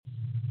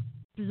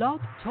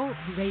Blog Talk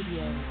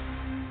Radio.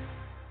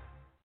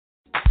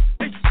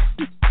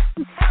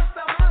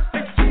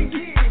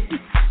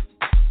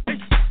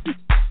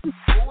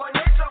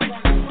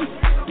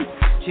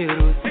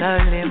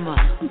 Jerusalema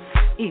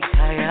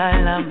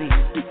ikhaya lami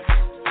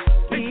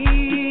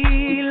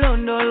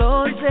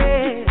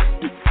ilondoloze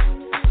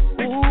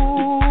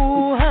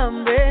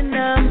uhambe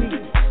nami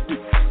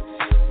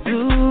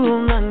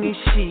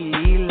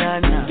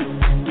zungangishilana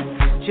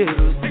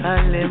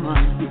Jerusalema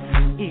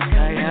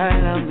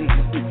ikhaya lami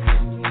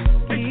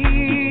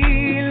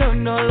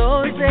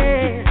ilondoloze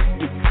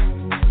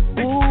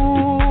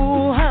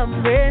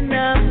uhambe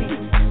nami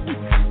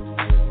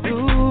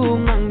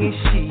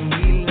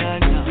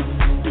zungangishilana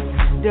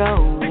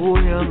dawo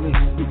yami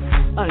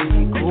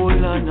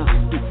ayikholana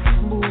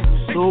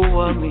buso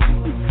wami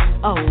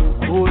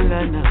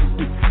awukholana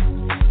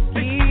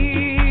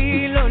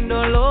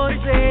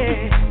ilondoloze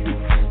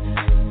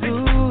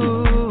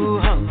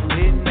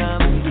zuhambe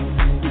nami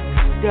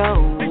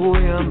dawo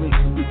yami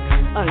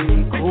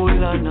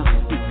ayikholana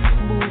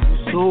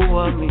buso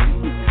wami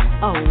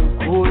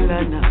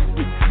awukholana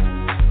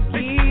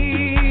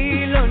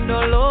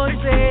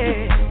ilondoloze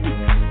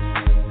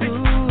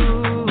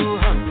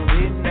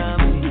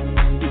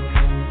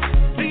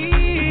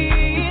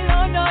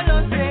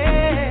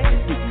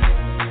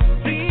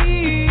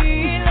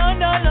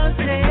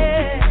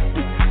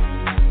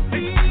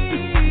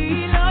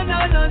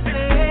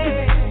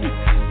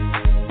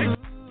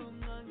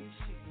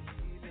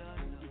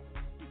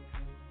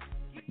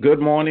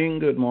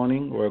Good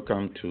morning.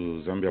 Welcome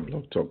to Zambia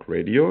Blog Talk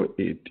Radio.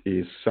 It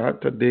is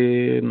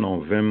Saturday,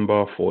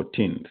 November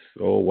 14th.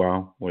 Oh,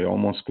 wow. We're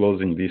almost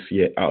closing this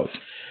year out.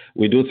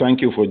 We do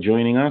thank you for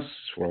joining us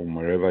from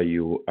wherever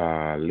you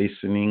are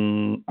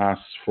listening us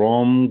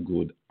from.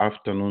 Good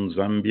afternoon,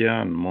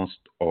 Zambia and most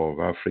of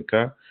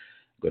Africa.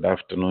 Good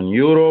afternoon,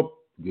 Europe.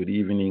 Good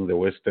evening, the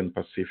Western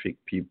Pacific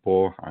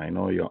people. I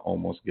know you're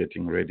almost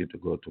getting ready to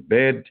go to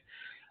bed.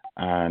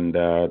 And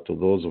to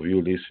those of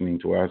you listening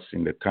to us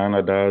in the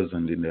Canadas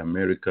and in the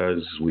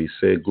Americas, we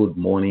say good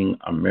morning,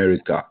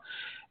 America.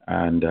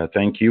 And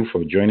thank you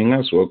for joining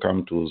us.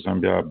 Welcome to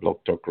Zambia Blog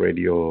Talk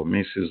Radio.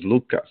 Mrs.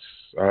 Lucas,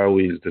 how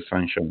is the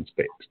Sunshine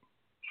State?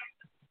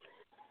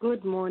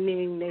 Good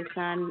morning,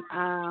 Nathan.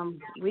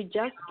 We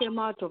just came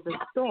out of a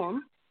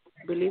storm,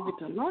 believe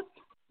it or not.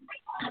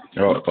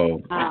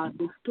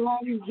 The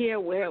storm here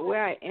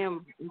where I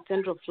am in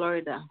Central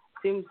Florida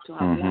seems to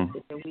have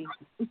lasted a week.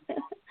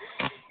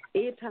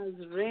 It has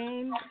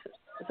rained.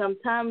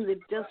 Sometimes it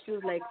just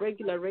feels like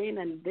regular rain,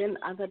 and then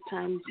other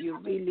times you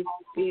really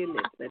feel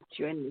it that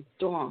you're in a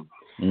storm.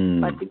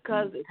 But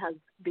because it has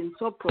been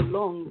so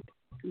prolonged,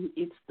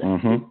 it's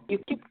you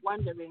keep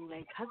wondering,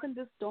 like, hasn't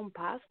this storm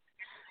passed?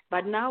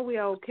 But now we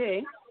are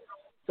okay.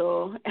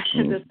 So the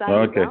sun is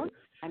out,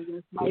 and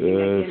we're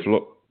smiling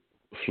again.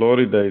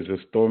 Florida is a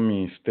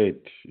stormy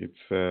state.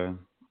 It's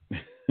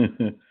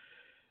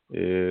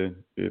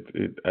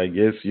I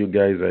guess you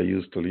guys are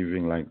used to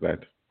living like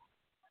that.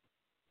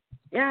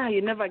 Yeah,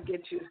 you never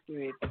get used to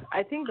it.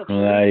 I think the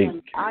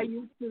Floridians are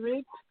used to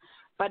it,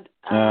 but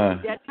there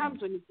are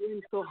times when it's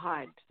raining so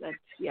hard that,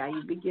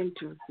 you begin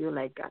to feel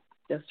like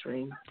just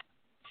rain.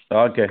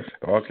 Okay,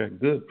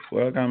 good.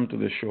 Welcome to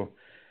the show.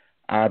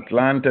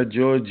 Atlanta,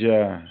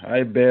 Georgia.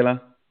 Hi,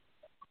 Bella.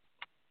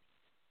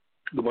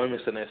 Good morning,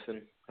 Mr.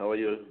 Nathan. How are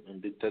you in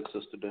big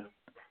Texas today?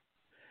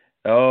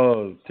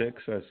 Oh,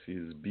 Texas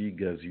is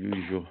big as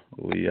usual.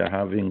 We are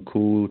having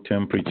cool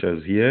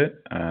temperatures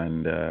here,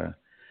 and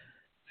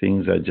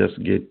things are just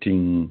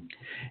getting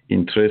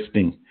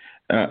interesting.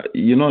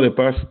 The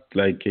past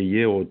like a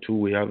year or two,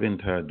 we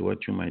haven't had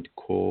what you might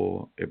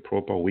call a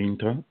proper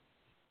winter.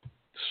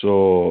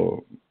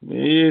 So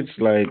it's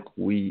like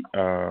we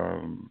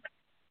are,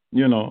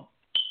 we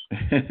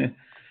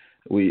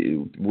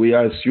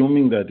are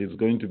assuming that it's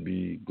going to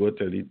be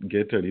get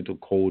a little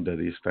colder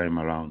this time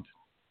around.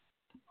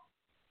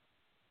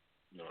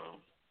 No.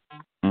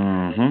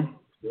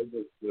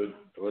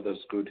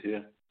 Weather's good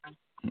here.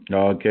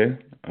 Okay,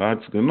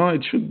 that's good. No,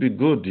 it should be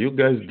good. You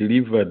guys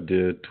delivered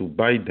to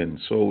Biden,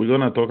 so we're going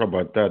to talk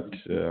about that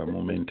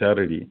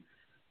momentarily.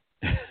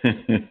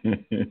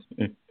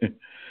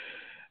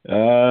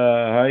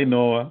 Hi,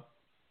 Noah.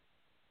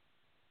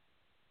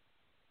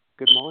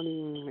 Good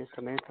morning,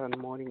 Mr. Nathan.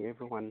 Morning,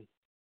 everyone.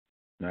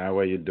 How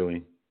are you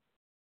doing?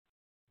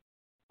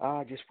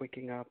 Just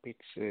waking up.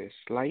 It's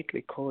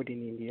slightly cold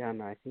in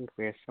Indiana. I think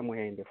we're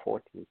somewhere in the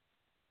 40s.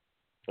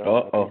 So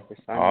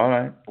all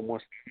right.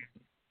 Almost.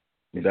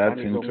 That's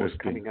interesting. Almost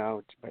coming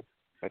out, but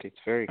it's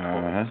very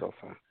cold so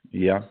far.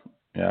 Yeah.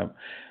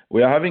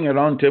 We are having a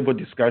roundtable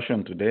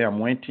discussion today. I'm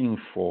waiting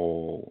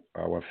for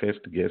our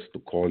first guest to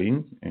call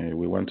in.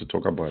 We want to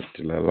talk about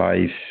the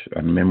life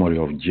and memory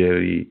of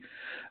Jerry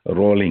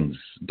Rawlings.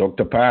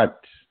 Dr.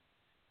 Patrick,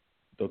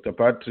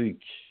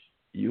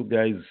 you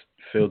guys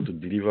failed to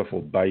deliver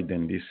for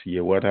Biden this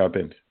year. What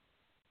happened?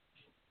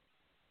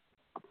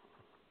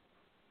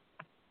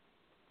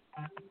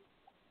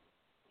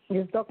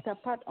 Is Dr.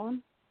 Pat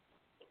on?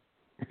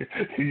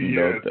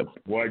 Yes,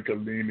 Michael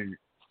Leaning.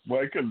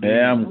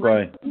 Yeah, I'm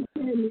quite.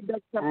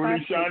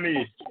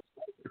 Ulishani.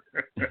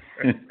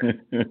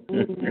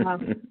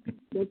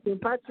 Dr.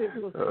 Patrick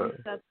will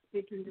start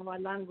speaking our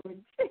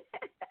language.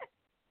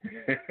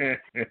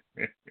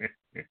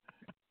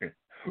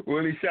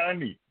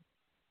 Ulishani.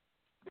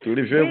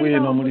 Tulife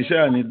bwino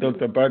mulishani,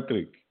 Dr.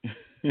 Patrick.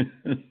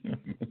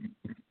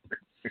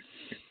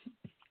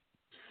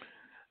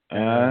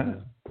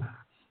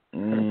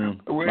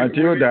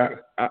 Matilda,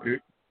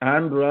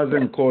 Andrew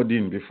hasn't called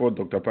in before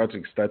Dr.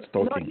 Patrick starts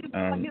talking.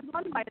 No, he's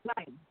on my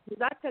line.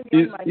 He's actually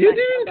on my line. You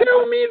didn't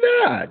tell me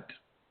that.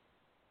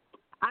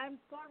 I'm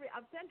sorry.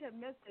 I've sent a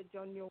message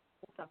on your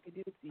WhatsApp. You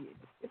didn't see it.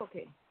 It's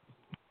okay.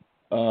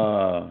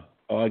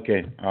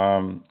 Okay.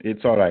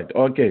 It's all right.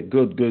 Okay,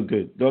 good.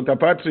 Dr.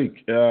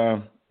 Patrick,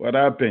 what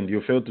happened?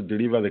 You failed to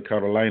deliver the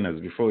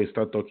Carolinas before we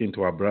start talking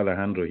to our brother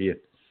Andrew here.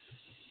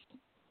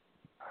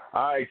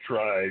 I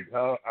tried.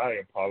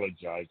 I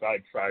apologize. I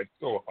tried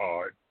so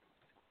hard.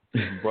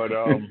 But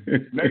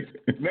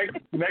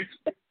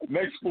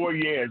next 4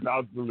 years,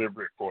 I'll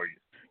deliver it for you.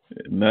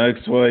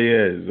 Next 4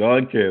 years.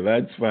 Okay,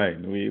 that's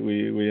fine.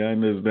 We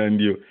understand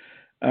you.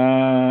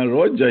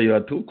 Roger, you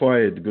are too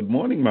quiet. Good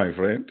morning, my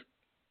friend.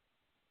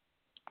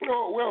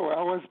 Oh, well,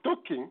 I was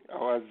talking. I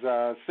was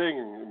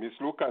saying Miss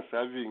Lucas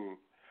having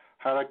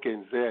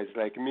hurricanes there. It's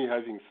like me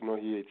having snow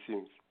here, it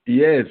seems.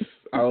 Yes,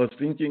 I was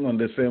thinking on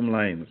the same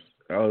lines.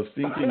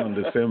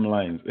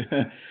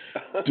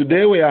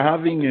 Today we are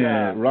having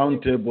a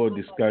roundtable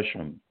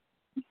discussion.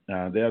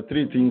 There are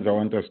 3 things I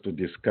want us to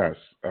discuss.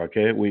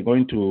 Okay, we're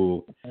going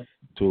to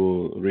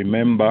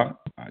remember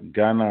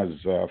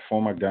Ghana's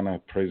former Ghana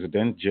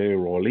president Jerry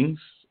Rawlings.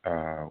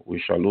 We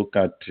shall look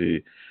at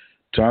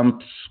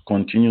Trump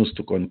continues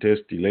to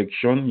contest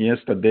election.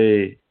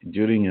 Yesterday,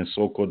 during a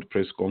so-called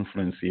press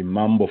conference, he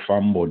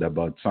mumble-fumbled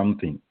about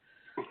something,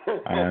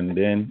 and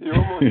then he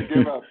almost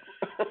gave up.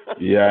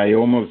 Yeah, he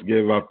almost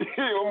gave up.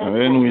 And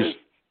then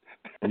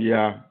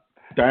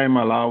time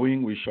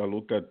allowing, we shall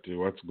look at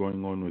what's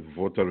going on with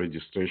voter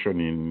registration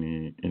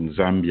in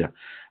Zambia.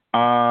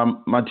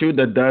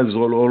 Matilda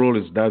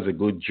always does a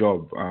good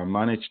job. I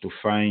managed to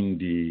find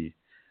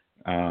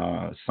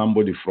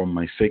somebody from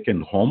my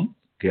second home,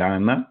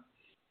 Ghana.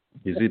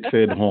 Is it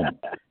third home?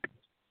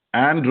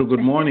 Andrew, good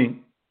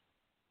morning.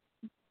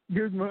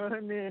 Good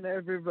morning,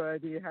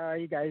 everybody. How are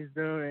you guys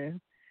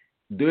doing?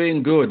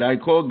 Doing good. I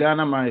call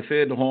Ghana my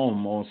third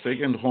home or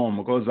second home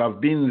because I've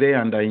been there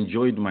and I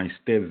enjoyed my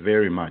stay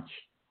very much.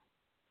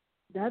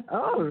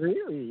 Oh,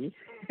 really?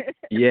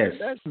 Yes.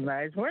 That's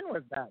nice. When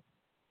was that?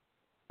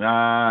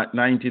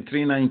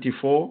 93,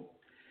 94.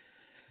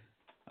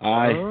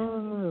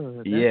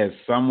 Yes,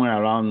 somewhere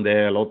around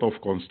there. A lot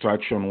of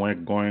construction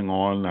work going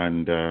on,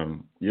 and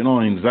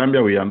in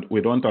Zambia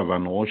we don't have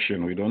an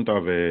ocean. We don't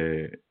have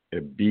a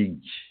big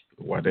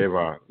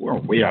whatever. Well,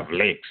 we have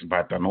lakes,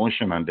 but an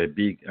ocean and a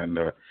big and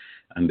the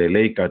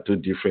lake are 2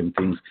 different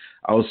things.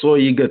 I was so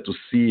eager to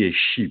see a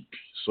ship,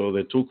 so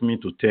they took me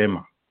to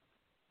Tema.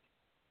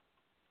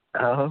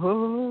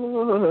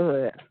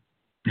 Oh,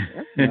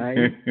 that's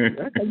nice.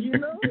 You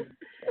know?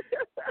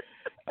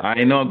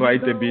 I know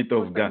quite a bit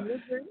of Ghana.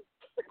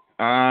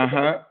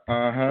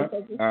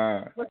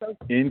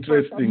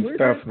 Interesting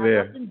stuff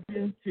there.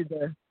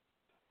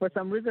 For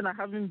some reason, I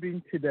haven't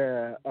been to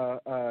the.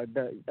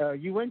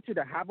 You went to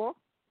the harbor?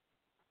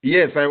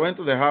 Yes, I went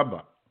to the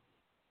harbor.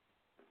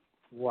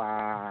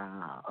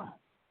 Wow.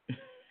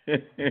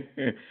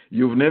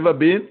 You've never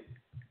been?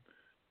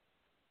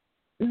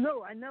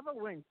 No, I never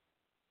went.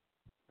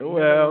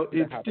 Well,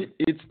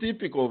 it's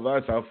typical of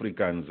us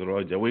Africans,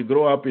 Roger. We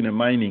grow up in a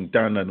mining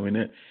town,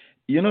 and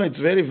it's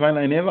very fun.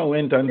 I never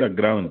went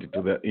underground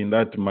in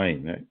that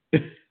mine.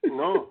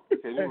 No,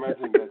 can you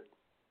imagine that?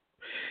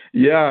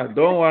 Yeah,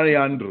 don't worry,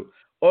 Andrew.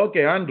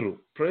 Okay, Andrew,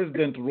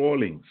 President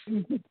Rawlings.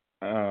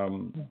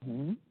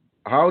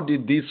 How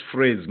did this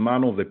phrase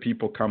 "man of the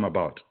people" come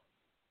about?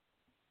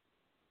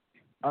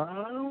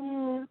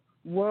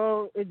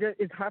 Well,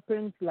 it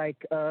happens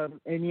like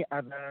any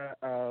other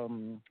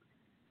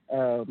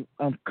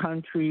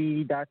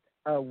country that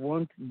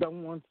don't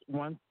want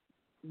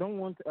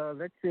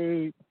let's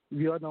say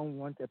we all don't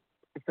want a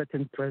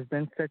certain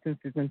president,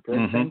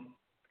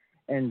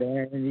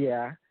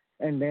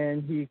 and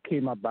then he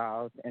came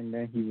about, and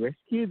then he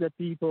rescued the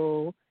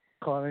people,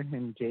 calling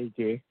him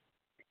JJ,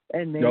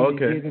 and then they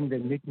gave him the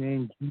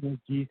nickname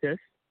Jesus.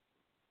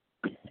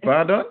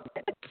 Pardon?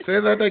 Say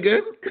that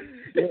again.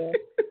 Yeah.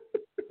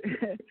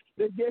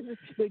 they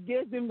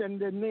gave him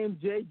the name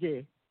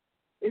JJ.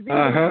 Even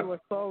though he was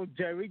called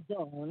Jerry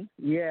John,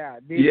 they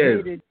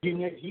made it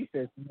Junior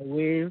Jesus in a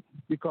way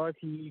because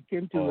he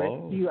came to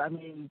rescue. I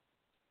mean,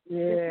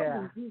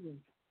 Junior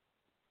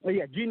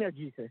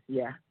Jesus,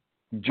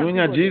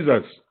 Junior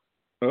Jesus.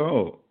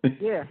 Oh.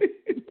 Yeah.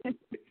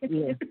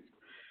 Yeah.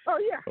 Oh,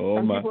 yeah.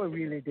 Some people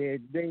really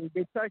did.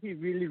 They thought he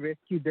really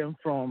rescued them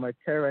from a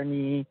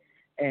tyranny,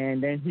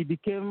 and then he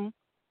became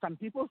some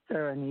people's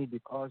tyranny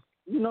because,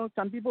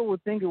 some people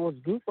would think it was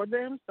good for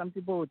them. Some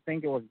people would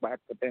think it was bad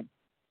for them.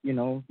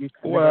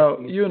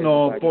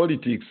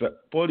 Politics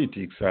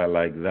are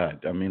like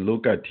that. I mean,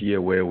 look at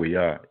here where we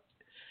are.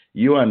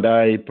 you and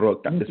I,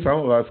 some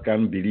of us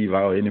can't believe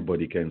how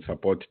anybody can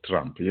support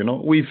Trump.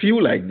 We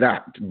feel like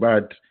that,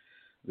 but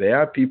there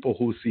are people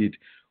who see it.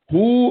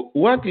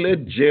 What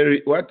led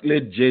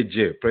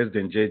JJ,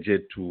 President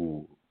JJ,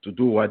 to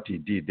do what he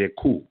did, the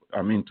coup?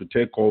 I mean, to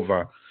take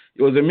over.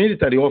 He was a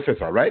military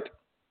officer, right?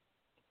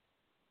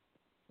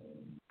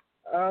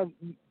 I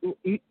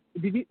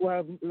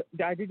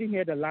didn't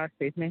hear the last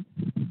statement.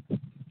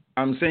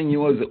 I'm saying he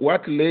was.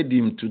 What led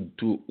him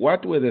to?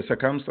 What were the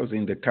circumstances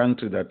in the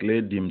country that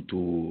led him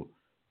to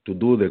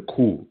do the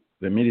coup,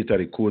 the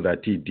military coup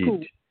that he did?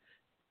 Coup.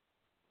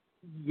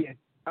 Yes.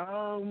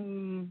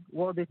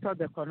 Well, they thought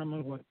the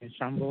economy was in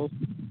shambles.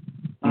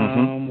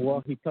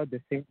 Well, he thought the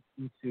same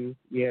thing too.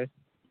 Yes.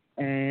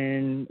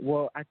 And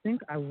well, I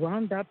think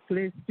around that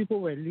place,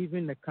 people were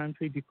leaving the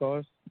country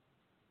because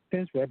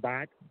things were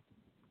bad.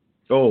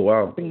 Oh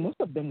wow! I think most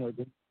of them were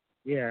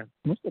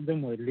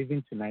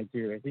leaving to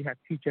Nigeria. They had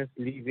teachers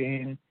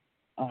leaving.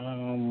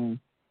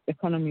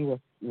 Economy was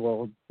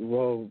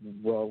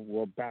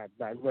bad.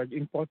 We're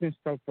importing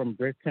stuff from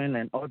Britain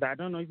and all that. I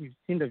don't know if you've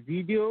seen the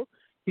video.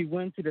 He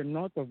went to the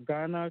north of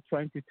Ghana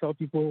trying to tell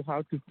people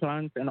how to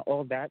plant and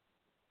all that.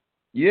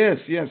 Yes,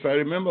 I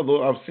remember.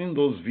 I've seen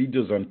those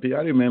videos, and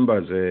I remember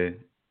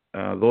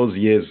those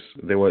years.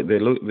 They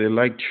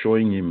liked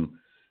showing him.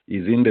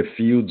 He's in the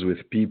fields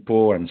with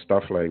people and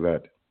stuff like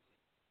that.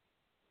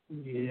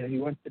 Yeah, he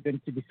wanted them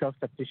to be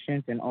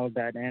self-sufficient and all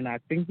that, and I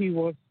think he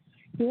was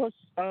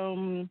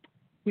very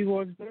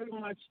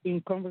much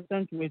in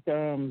conversation with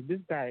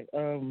this guy,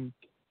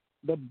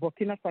 the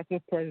Burkina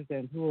Faso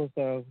president, who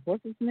was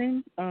what's his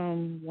name?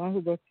 One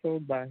who got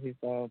killed by his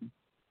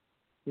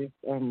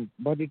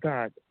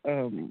bodyguard,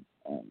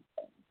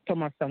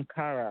 Thomas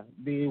Sankara.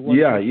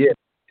 Yes.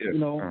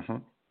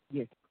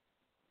 Yes.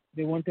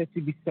 They wanted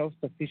to be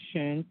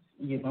self-sufficient,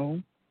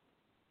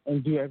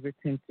 and do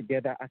everything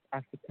together as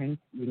Africans,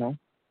 Yes.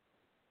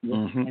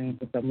 And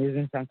for some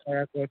reason,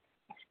 Sankara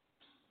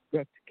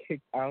got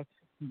kicked out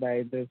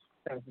by the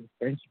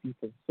French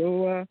people.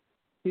 So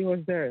he was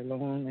there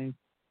alone and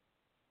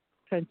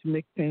trying to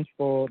make things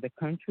for the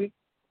country.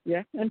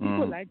 Yeah, and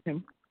people liked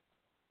him.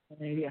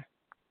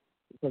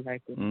 People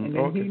liked him. And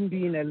then him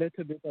being a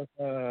little bit of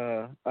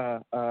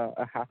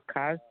a half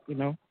caste,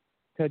 so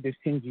they've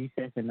seen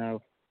Jesus and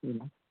now,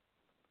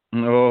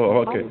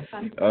 Oh, okay.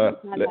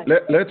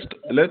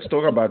 Let's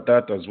talk about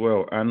that as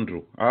well,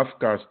 Andrew. Half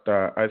caste.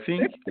 I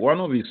think one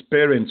of his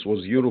parents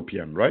was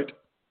European, right?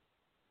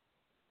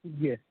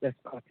 Yes, that's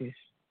Scottish.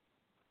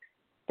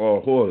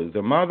 Oh, who?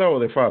 The mother or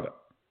the father?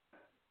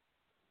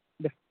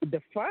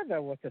 The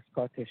father was a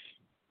Scottish.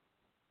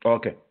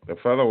 Okay, the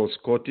father was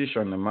Scottish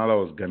and the mother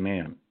was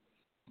Ghanaian.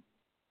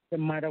 The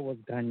mother was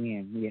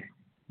Ghanaian, yes.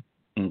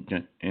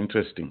 Okay,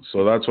 interesting.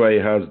 So that's why he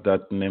has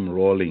that name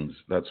Rawlings.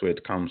 That's where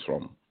it comes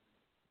from.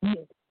 Yes,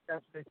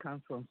 that's where it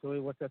comes from. So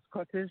it was a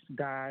Scottish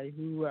guy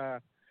who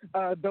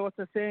there was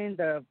a saying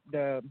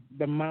the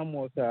mom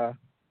was a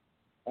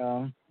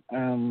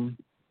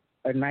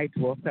night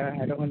walker.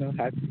 I don't know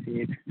how to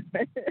say it.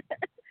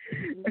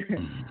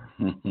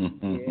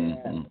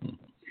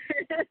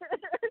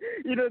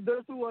 Yeah.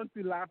 Those who want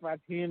to laugh at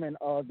him and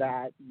all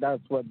that,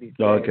 that's what they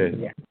say. Okay.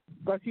 Yeah.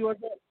 Because he was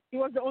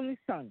the only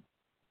son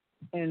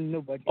and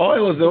nobody. Oh,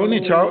 he was the only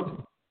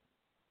child?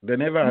 They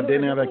never had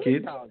any other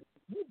kids?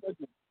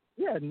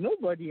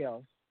 Nobody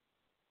else.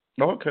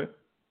 Okay.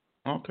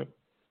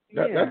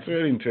 That's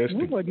very interesting.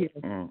 Nobody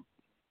else.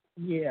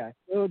 Yeah.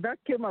 So that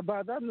came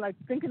about. I'm like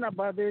thinking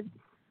about it.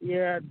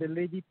 Yeah, the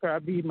lady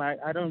probably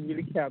I don't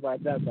really care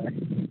about that, but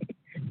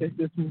let's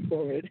just move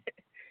forward.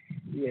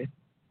 Yes.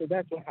 So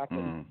that's what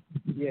happened.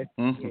 Yes.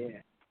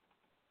 Yeah.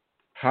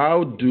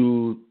 How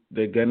do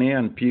the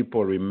Ghanaian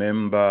people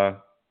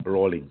remember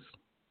Rawlings?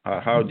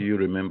 How do you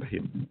remember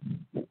him?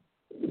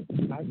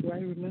 How do I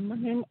remember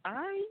him?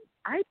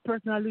 I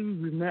personally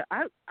remember.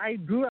 I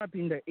grew up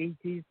in the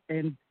 80s,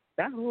 and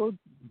that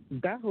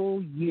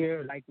whole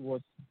year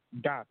was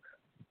dark.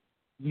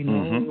 It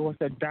was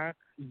a dark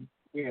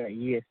year.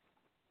 Yes.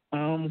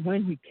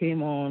 When he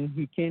came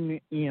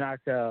in as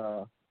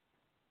a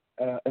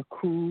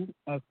coup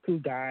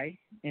guy,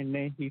 and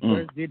then he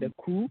first did a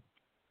coup,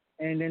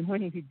 and then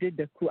when he did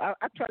the coup,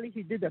 actually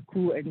he did a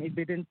coup and it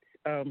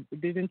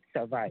didn't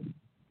survive,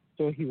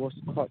 so he was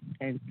caught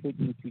and put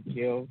into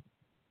jail.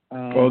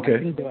 I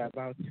think they were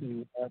about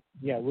to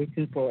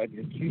waiting for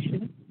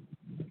execution,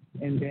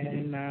 and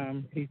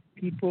then his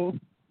people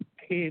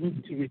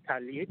came to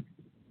retaliate,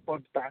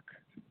 fought back,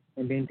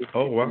 and then they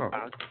took him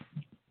out.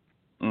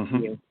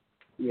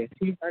 Yes,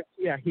 he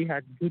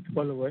had good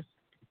followers.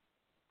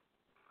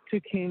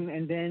 Took him,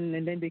 and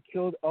then they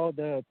killed all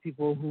the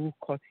people who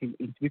caught him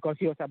because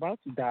he was about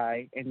to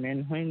die. And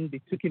then when they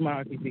took him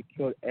out, they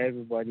killed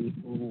everybody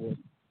who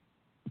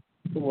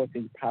was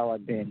in power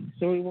then.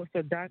 So it was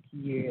a dark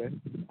year.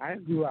 I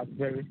grew up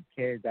very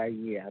scared that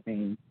year. I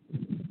mean,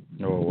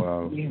 oh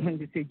wow! When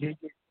they say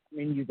JJ,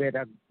 you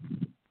better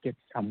get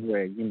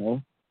somewhere.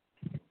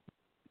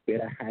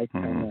 Better hide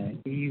somewhere.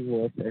 He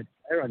was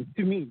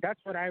to me. That's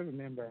what I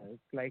remember.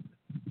 It's like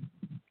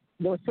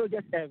there were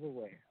soldiers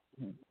everywhere.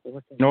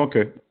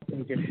 Okay.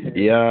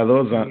 Yeah,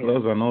 those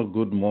are not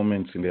good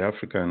moments in the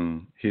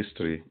African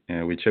history,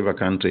 whichever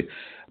country.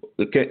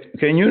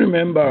 Can you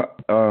remember?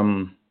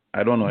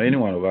 I don't know. Any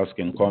one of us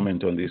can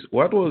comment on this.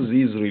 What was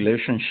his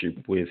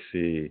relationship with?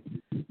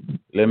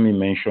 Let me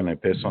mention a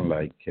person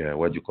like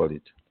what do you call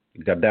it,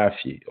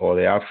 Gaddafi, or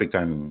the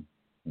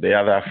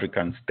other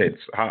African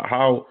states.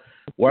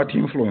 What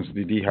influence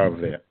did he have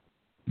there?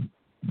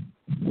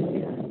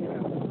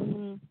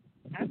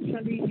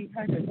 Actually, he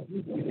had a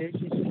good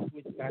relationship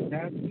with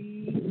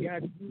Gaddafi. He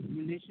had a good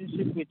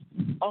relationship with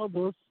all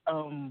those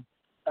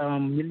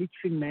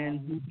military men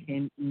who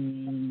came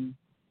in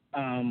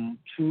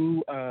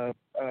through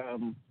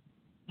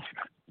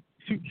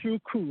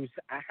coups.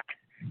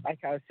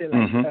 Like I would say,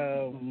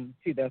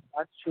 Fidel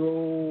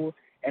Castro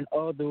and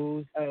all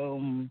those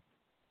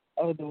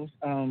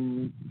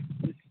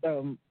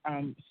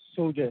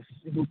soldiers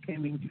who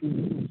came in through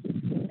coups.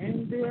 And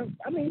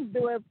they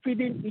were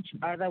feeding each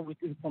other with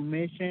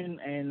information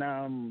and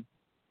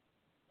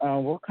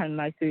what can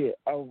I say,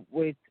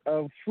 with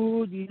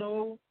food,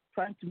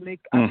 trying to make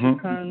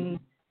African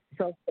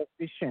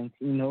self-sufficient,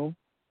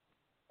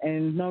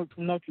 and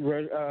not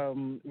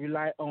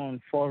rely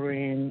on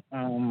foreign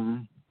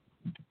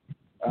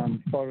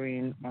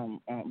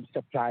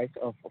supplies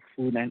of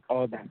food and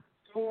all that.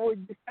 So it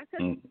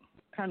started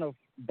kind of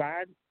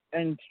bad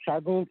and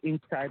struggled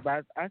inside,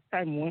 but as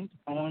time went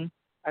on,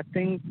 I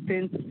think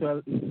things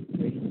fell into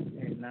place,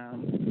 and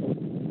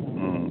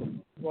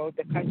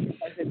the country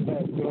started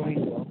growing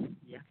well.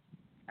 Yeah,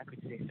 I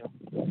could say so.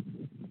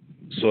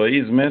 So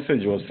his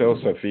message was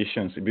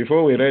self-sufficiency.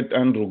 Before we let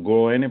Andrew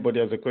go, anybody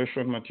has a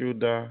question?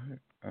 Matilda,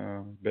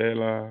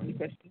 Bella, any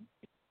question?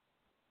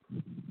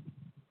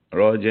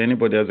 Roger,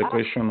 anybody has a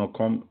question or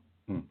comment?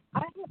 I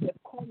have a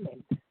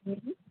comment,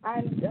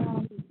 and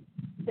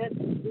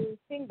the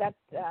thing that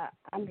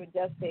Andrew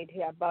just said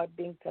here about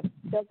being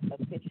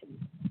self-sufficient.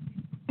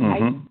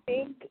 I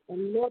think a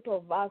lot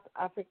of us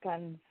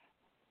Africans,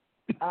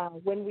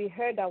 when we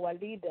heard our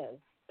leaders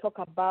talk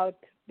about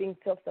being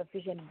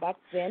self-sufficient back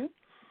then,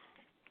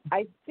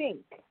 I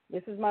think,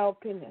 this is my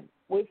opinion,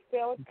 we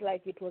felt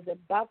like it was a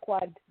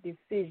backward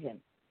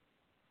decision.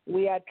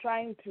 We are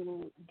trying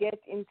to get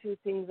into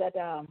things that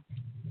are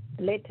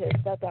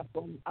latest, that are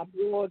from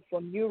abroad,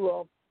 from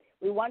Europe.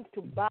 We want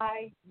to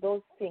buy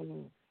those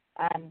things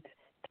and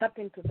tap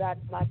into that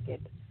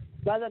market,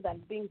 rather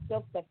than being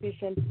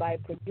self-sufficient by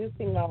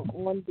producing our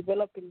own,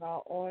 developing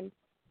our own,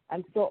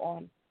 and so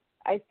on.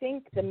 I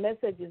think the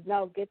message is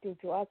now getting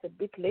to us a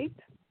bit late,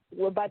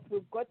 but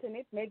we've gotten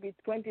it maybe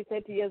 20,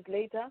 30 years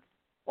later,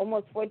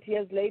 almost 40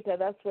 years later.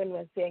 That's when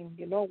we're saying,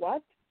 you know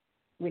what,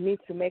 we need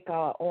to make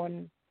our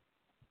own,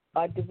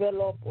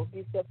 develop or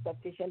be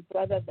self-sufficient,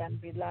 rather than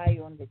rely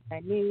on the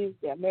Chinese,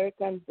 the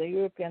Americans, the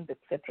Europeans,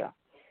 etc.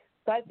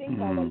 So I think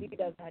our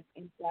leaders had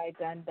insight,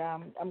 and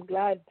I'm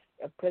glad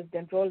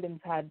President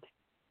Rawlings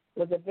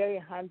was a very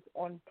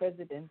hands-on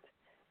president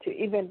to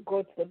even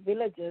go to the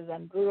villages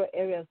and rural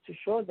areas to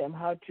show them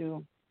how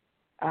to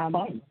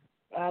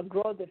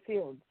grow the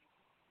fields.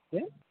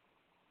 Yeah.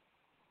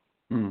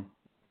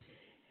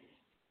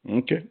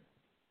 Okay.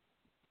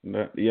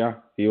 Yeah,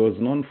 he was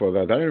known for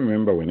that. I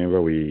remember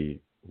whenever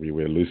we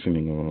were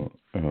listening or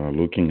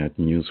looking at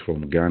news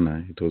from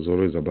Ghana, it was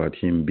always about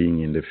him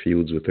being in the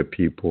fields with the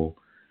people,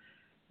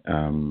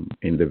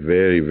 in the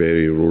very,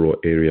 very rural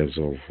areas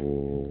of,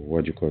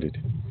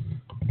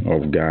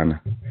 of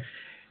Ghana.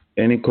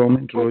 Any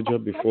comment, Roger,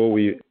 before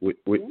we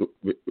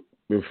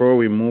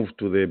move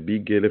to the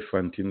big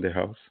elephant in the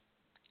house?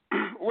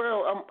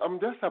 Well, I'm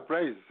just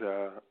surprised.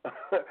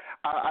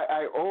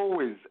 I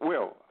always,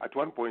 at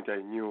one point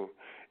I knew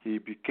he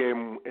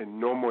became a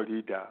normal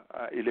leader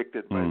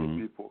elected by the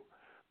people.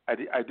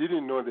 I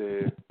didn't know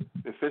the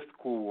first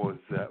coup was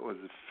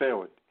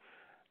failed.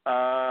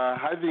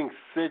 Having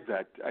said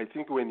that, I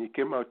think when he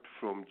came out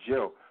from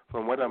jail,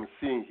 from what I'm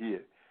seeing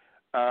here,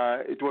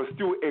 it was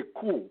still a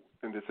coup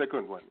in the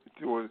second one.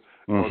 It was,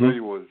 although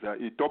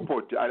he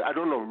toppled. I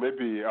don't know,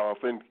 maybe our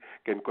friend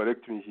can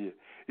correct me here.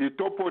 He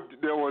toppled.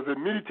 There was a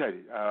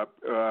military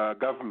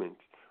government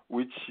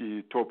which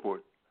he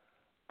toppled,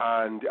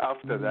 and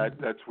after that,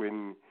 that's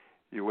when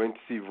he went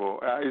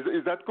civil.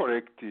 Is that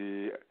correct?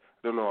 I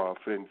don't know. Our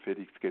friend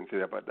Felix can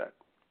say about that.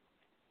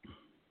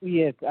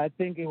 Yes, I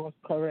think it was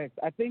correct.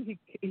 I think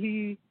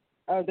he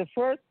the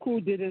first coup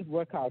didn't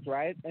work out,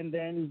 right? And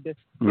then the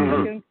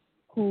second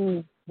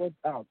coup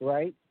worked out,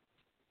 right?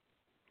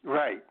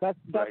 Right. That's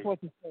what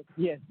he said.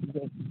 Yes.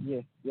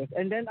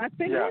 And then I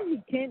think when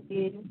he came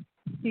in,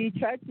 he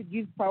tried to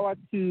give power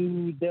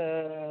to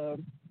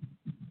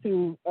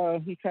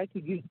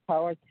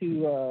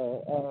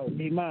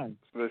Liman.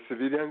 The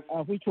civilians.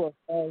 Which was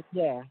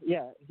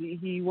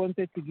he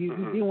wanted to give.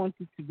 He didn't want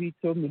it to be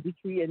so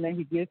military, and then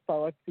he gave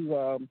power to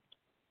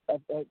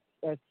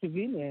a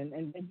civilian,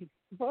 and then he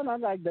found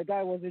out like the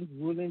guy wasn't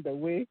ruling the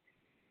way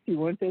he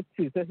wanted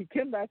to, so he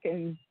came back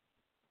and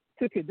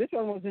took it. This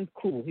one wasn't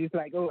cool. He's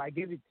like, oh, I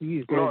gave it to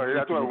you. So no,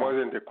 that one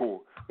wasn't a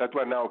coup. That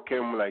one now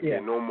came like a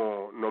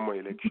normal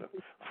election.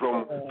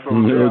 From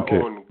there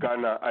on,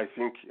 Ghana, I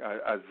think,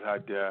 has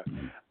had a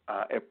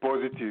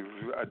positive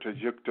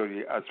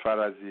trajectory as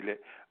far as the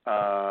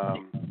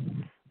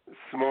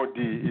small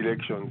d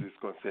elections is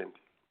concerned.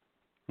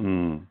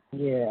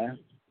 Yeah.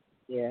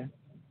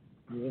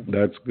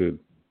 That's good.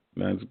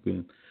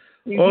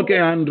 Okay,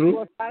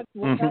 Andrew.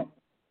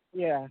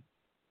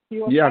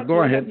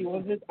 Go ahead. He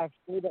wasn't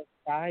afraid of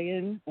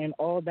dying and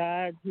all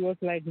that. He was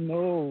like,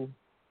 no,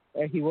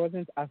 he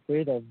wasn't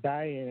afraid of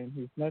dying.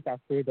 He's not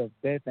afraid of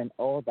death and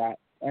all that.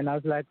 And I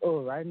was like,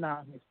 oh, right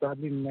now he's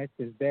probably met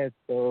his death.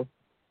 So,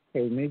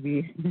 hey,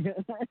 maybe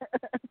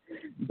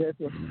death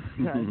was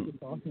trying to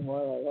talk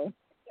more.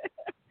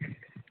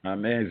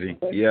 Amazing.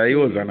 Yeah, he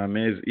was an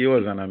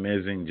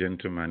amazing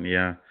gentleman.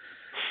 Yeah.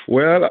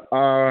 Well,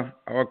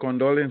 our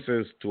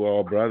condolences to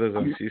our brothers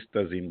and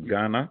sisters in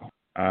Ghana.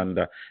 And,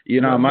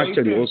 I'm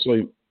actually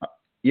also,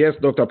 yes,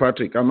 Dr.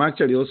 Patrick, I'm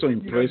actually also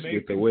impressed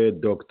with the way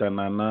Dr.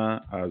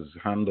 Nana has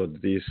handled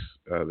this,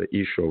 the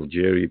issue of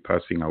Jerry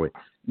passing away.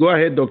 Go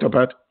ahead, Dr.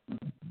 Pat.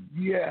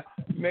 Yeah,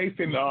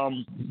 Nathan,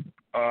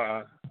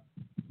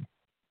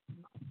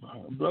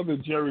 Brother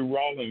Jerry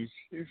Rawlings,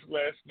 his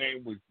last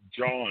name was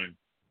John.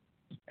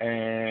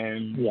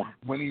 And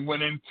when he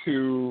went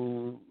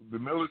into the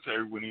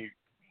military, when he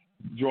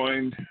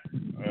joined,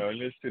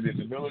 enlisted in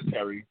the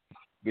military,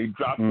 they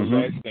dropped the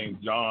last name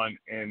John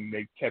and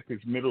they kept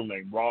his middle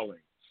name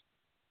Rawlings.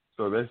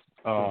 So that's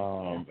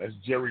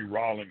Jerry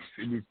Rawlings.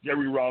 It was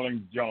Jerry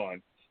Rawlings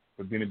John,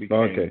 but then it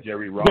became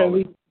Jerry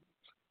Rawlings.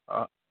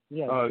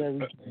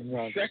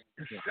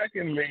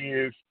 Secondly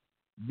is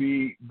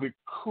the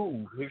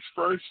coup. His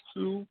first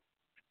coup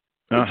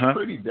was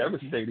pretty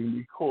devastating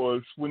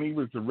because when he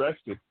was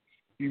arrested,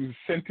 he was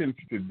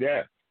sentenced to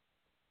death.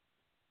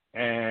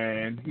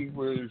 And he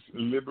was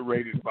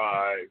liberated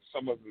by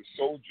some of the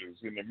soldiers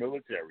in the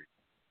military.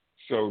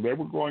 So they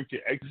were going to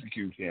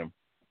execute him.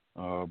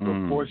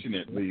 But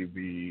fortunately,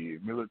 the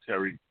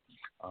military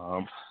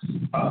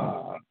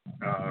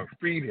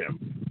freed him.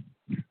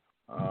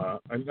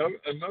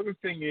 Another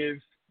thing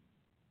is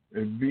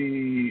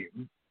the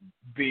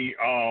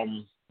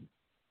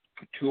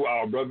to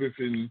our brothers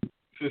and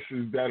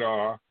sisters that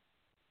are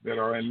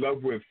in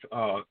love with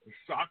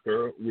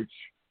soccer, which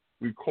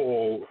we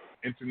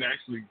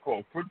internationally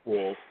call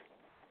football,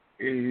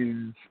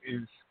 is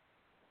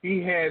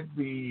he had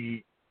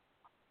the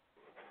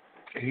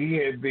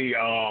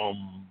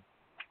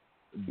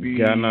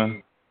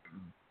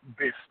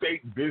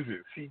state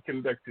visits. He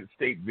conducted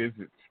state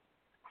visits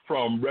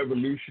from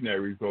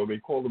revolutionaries, or they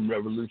called them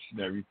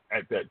revolutionaries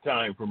at that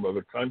time, from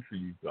other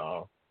countries.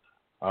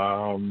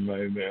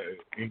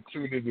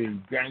 Included is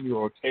Daniel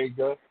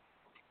Ortega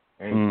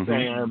and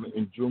Sam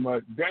and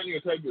Juma. Daniel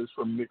Ortega is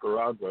from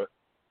Nicaragua,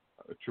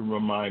 to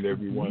remind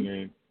everyone,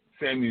 and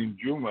Sam and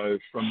Juma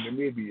is from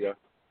Namibia.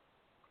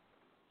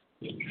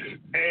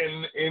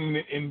 And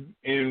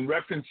in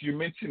reference, you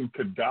mentioned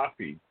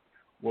Gaddafi.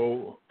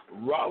 Well,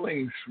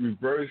 Rawlings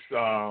reversed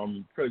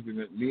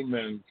President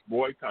Lehman's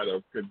boycott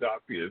of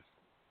Gaddafi's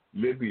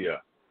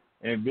Libya,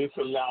 and this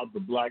allowed the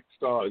Black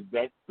Stars,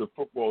 that's the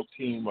football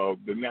team of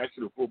the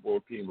national football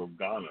team of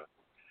Ghana.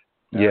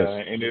 Yes.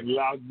 And it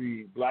allowed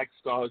the Black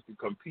Stars to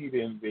compete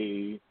in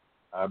the,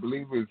 I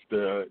believe it was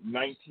the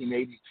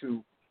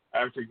 1982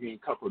 African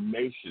Cup of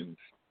Nations.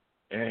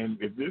 And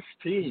this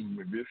team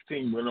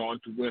went on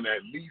to win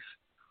at least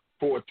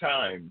 4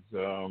 times.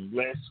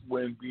 Last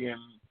win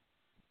being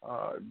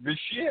this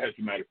year, as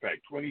a matter of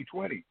fact,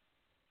 2020.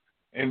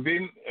 And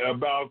then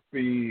about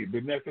the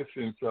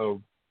beneficence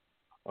of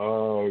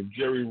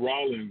Jerry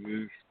Rawlings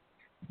is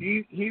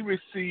he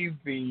received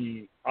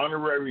the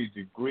honorary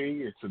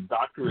degree. It's a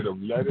doctorate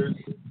of letters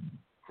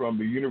from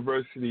the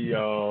University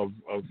of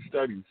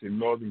Studies in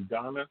Northern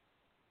Ghana.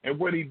 And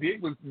what he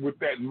did was, with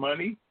that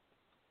money,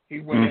 he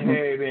went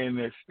ahead and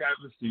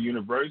established the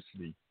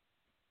university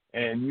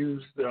and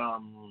used, I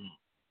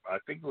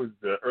think it was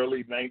the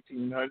early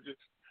 1900s,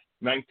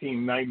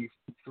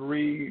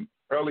 1993,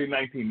 early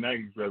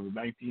 1990s, rather,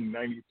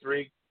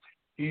 1993.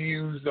 He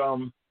used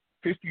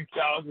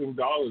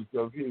 $50,000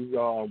 of his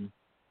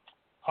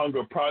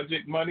Hunger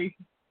Project money,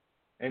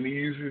 and he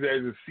used it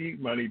as a seed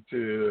money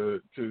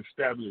to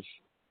establish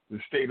the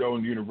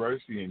state-owned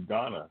university in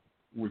Ghana,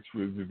 which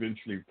was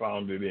eventually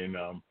founded in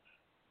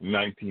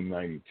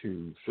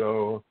 1992.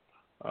 So,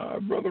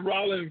 Brother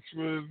Rawlings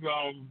was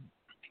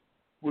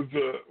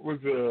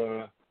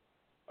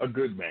a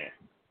good man.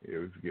 He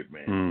was a good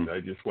man.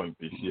 I just wanted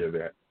to share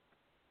that.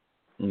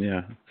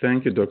 Yeah,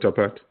 thank you, Dr.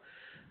 Pat.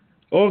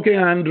 Okay,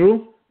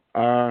 Andrew,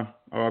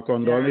 our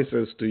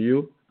condolences to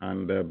you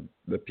and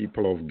the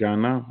people of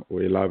Ghana.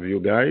 We love you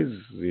guys.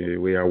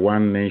 We are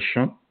one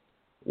nation,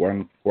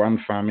 one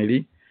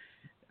family.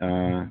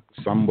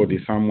 Somebody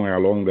somewhere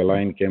along the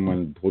line came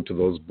and put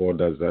those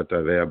borders that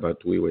are there,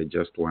 but we were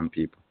just one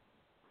people.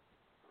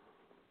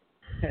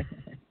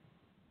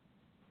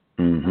 All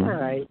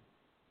right.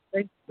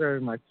 Thanks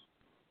very much.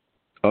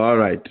 All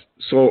right.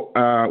 So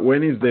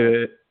when is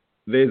the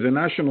there's a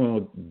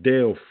national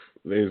day of,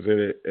 there's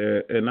a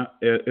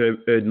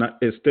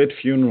state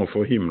funeral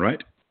for him,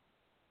 right?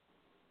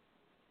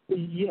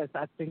 Yes,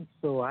 I think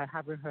so. I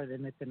haven't heard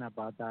anything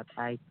about that.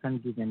 I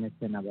can't give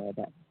anything about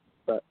that.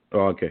 But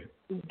okay.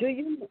 Do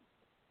you know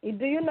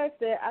if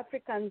the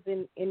Africans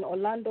in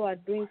Orlando are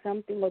doing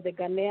something, or the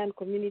Ghanaian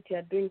community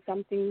are doing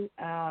something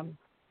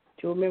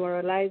to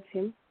memorialize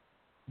him?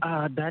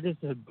 That is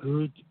a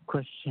good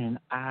question.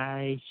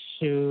 I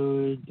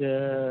should.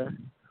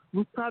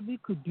 We probably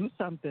could do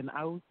something.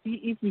 I will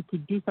see if we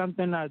could do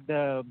something at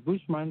the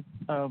Bushman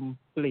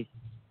place.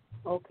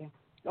 Okay.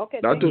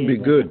 That would be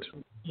good.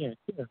 Yeah.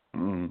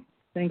 Thank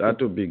you. That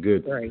would be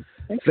good. All right.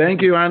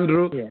 Thank you,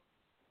 Andrew. Yeah.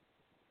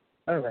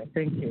 All right.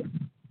 Thank you.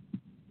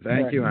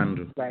 Thank you,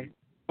 Andrew. Bye.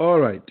 All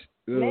right.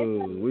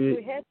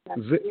 We have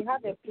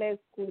a place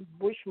called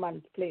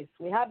Bushman's Place.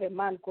 We have a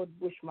man called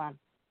Bushman.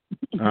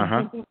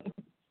 Uh-huh.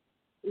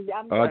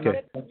 I'm not sure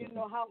you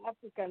know how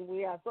African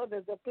we are. So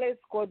there's a place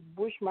called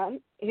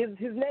Bushman. His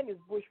name is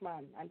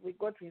Bushman, and we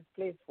go to his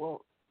place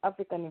for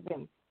African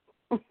events.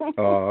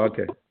 Oh,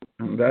 okay.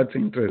 That's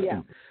interesting.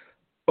 Yeah.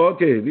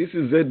 Okay, this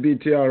is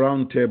ZBTR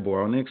Roundtable.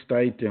 Our next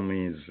item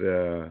is,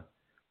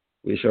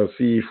 we shall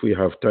see if we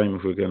have time,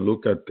 if we can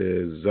look at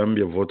the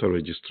Zambia voter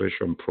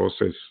registration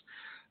process.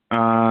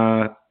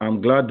 I'm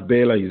glad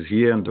Bella is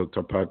here and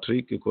Dr.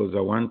 Patrick, because I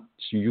want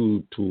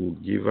you to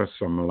give us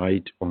some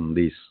light on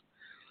this.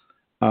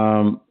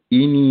 In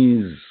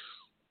his,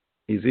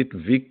 is it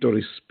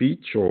victory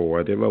speech or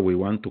whatever we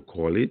want to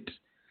call it,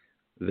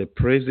 the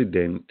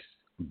President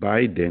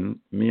Biden,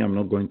 I'm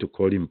not going to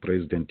call him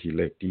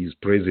president-elect. He's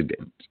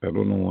president. I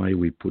don't know why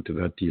we put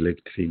that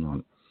elect thing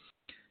on.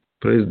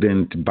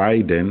 President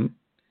Biden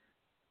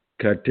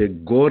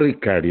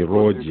categorically,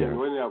 Roger.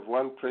 When you have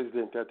one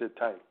president at a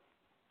time.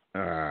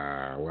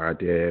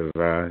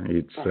 Whatever.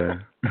 It's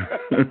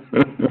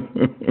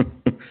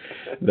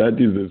that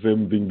is the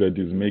same thing that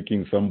is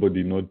making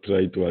somebody not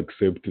try to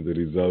accept the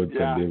results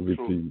and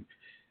everything. True.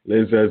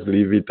 Let's just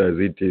leave it as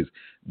it is.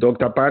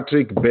 Dr.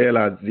 Patrick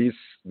Bella, this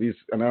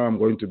now I'm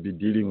going to be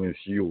dealing with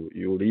you.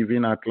 You live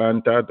in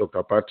Atlanta.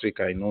 Dr. Patrick,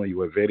 I know you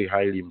were very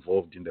highly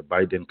involved in the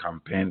Biden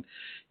campaign.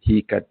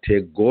 He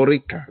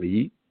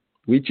categorically,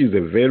 which is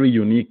a very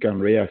unique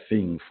and rare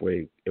thing for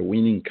a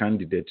winning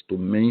candidate to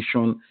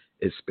mention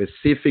a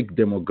specific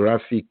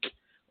demographic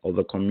of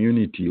the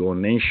community or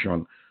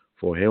nation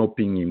for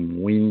helping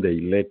him win the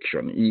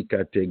election. He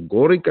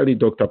categorically,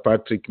 Dr.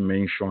 Patrick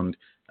mentioned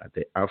that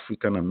the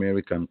African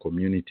American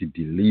community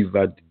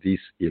delivered this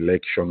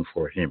election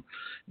for him.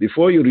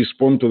 Before you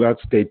respond to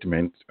that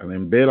statement, and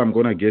then Bell, I'm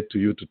going to get to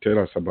you to tell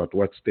us about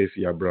what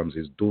Stacey Abrams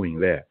is doing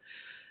there.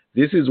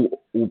 This is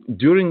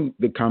during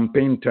the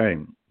campaign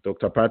time,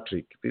 Dr.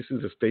 Patrick, this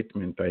is a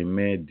statement I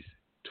made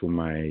to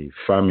my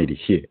family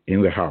here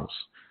in the house.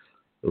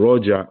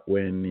 Roger,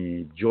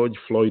 when George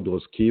Floyd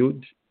was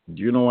killed,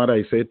 do you know what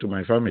I said to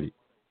my family?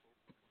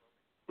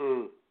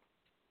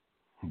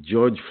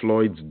 George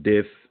Floyd's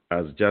death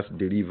has just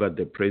delivered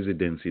the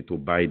presidency to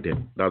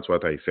Biden. That's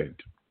what I said.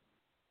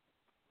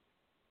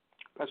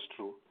 That's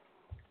true.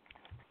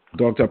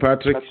 Dr.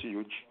 Patrick? That's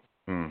huge.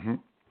 Mm-hmm.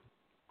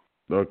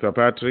 Dr.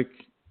 Patrick,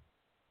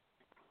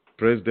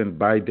 President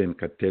Biden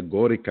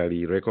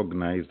categorically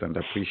recognized and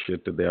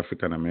appreciated the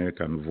African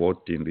American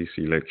vote in this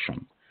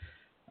election.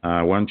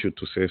 I want you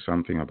to say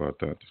something about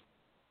that.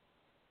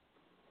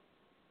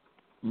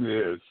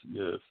 Yes.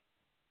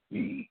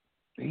 He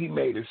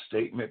made a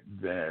statement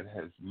that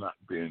has not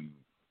been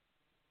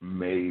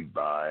made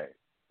by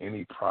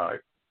any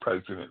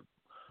president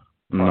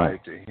prior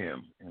to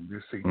him, and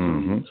this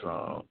includes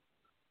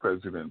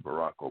President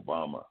Barack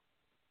Obama,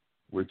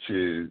 which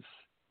is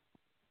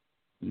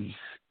he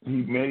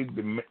made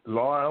the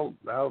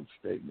loud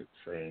statement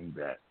saying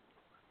that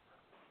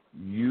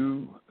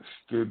you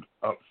stood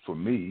up for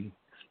me.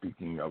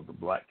 Speaking of the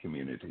black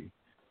community,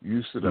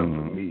 you stood up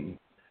for me,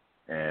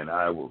 and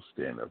I will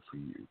stand up for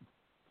you.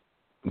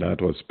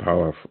 That was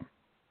powerful.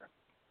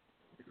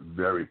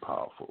 Very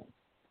powerful.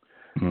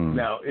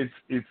 Now,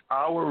 it's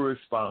our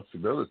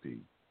responsibility,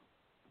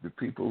 the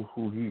people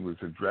who he was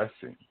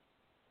addressing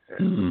as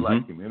the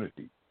black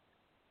community,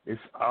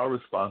 it's our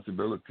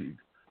responsibility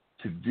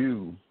to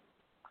do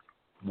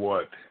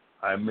what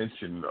I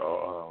mentioned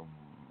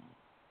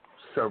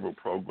several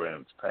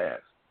programs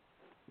past.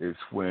 It's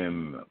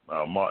when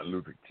Martin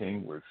Luther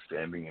King was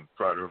standing in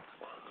front of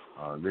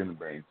Lyndon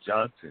Baines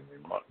Johnson,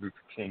 and Martin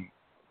Luther King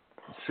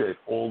said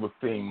all the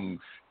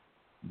things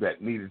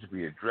that needed to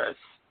be addressed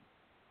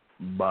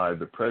by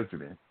the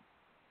president,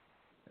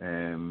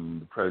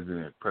 and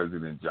President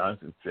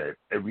Johnson said,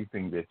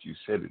 everything that you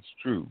said is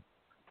true,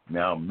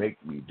 now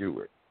make me do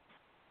it.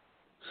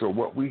 So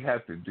what we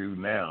have to do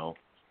now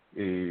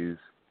is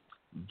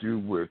do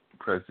what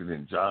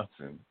President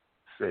Johnson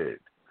said.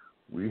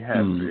 We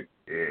have to,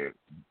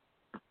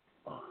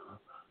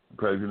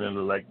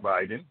 President-elect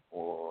Biden,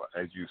 or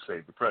as you say,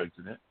 the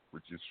president,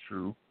 which is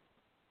true,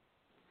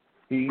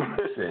 he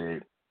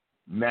said,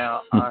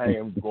 now I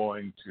am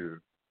going to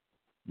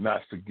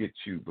not forget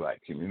you,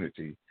 black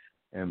community,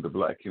 and the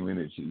black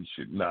community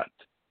should not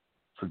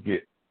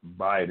forget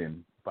Biden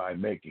by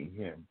making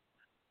him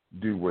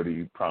do what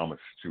he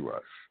promised to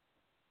us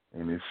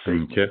in his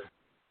statement. Okay.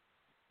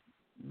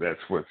 That's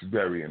what's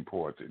very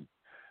important.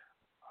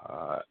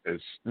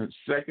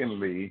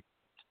 Secondly,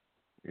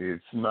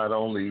 it's not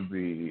only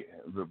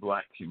the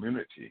black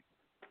community.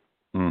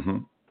 Mm-hmm.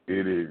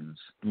 It is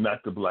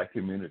not the black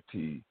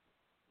community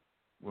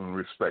in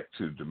respect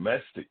to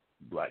domestic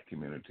black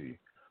community,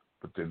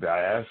 but the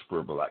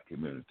diaspora black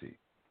community.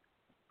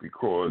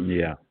 Because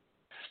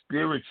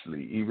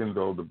spiritually, even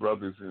though the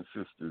brothers and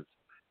sisters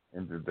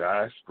in the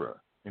diaspora,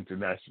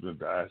 international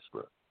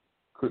diaspora,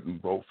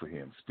 couldn't vote for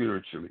him,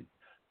 spiritually,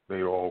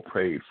 they all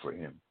prayed for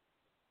him.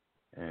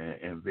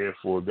 And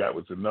therefore, that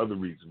was another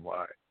reason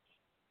why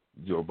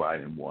Joe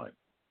Biden won.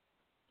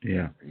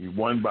 Yeah. He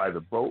won by the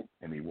vote,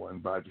 and he won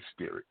by the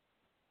spirit.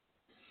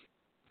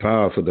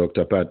 Powerful,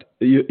 Dr. Pat.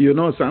 You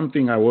know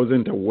something I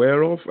wasn't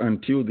aware of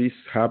until this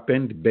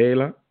happened,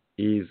 Bela,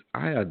 is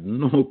I had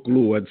no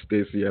clue what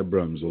Stacey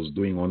Abrams was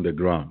doing on the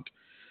ground.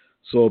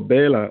 So,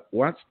 Bela,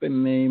 what's the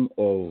name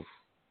of...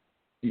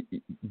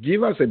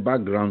 Give us a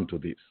background to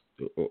this.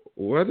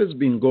 What has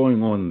been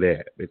going on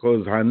there?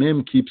 Because her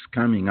name keeps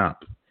coming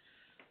up.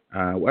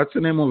 What's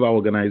the name of our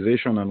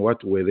organization and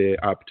what were they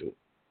up to?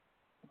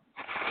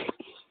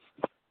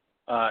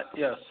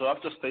 So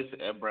after Stacey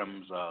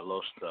Abrams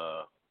lost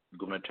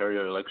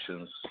gubernatorial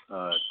elections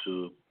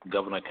to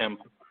Governor Kemp,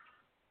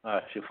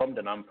 she formed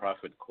a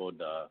nonprofit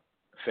called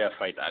Fair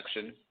Fight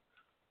Action.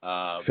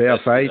 Fair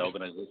Fight? The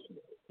organization.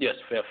 Yes,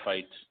 Fair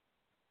Fight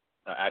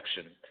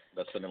Action.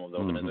 That's the name of the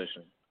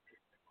organization.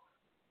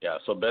 Yeah,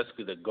 so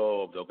basically the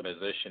goal of the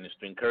organization is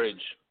to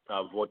encourage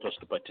voters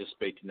to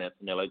participate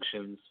in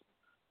elections,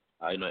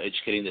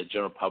 educating the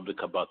general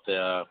public about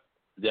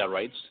their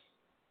rights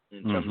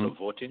in terms of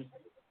voting,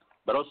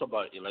 but also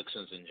about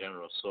elections in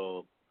general.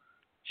 So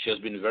she has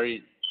been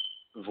very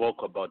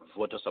vocal about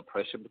voter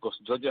suppression because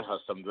Georgia has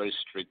some very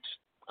strict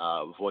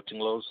voting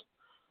laws.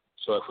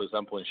 So, for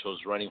example, when she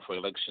was running for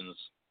elections,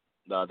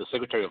 the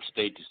Secretary of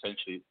State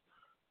essentially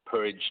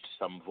purged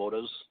some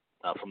voters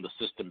from the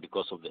system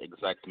because of the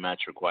exact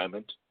match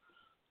requirement.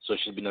 So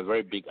she's been a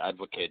very big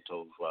advocate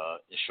of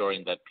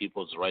ensuring that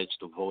people's rights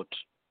to vote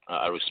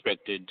are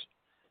respected,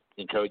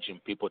 encouraging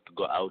people to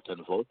go out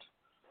and vote.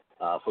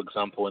 For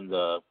example, when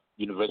the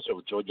University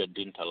of Georgia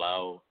didn't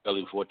allow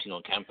early voting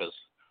on campus,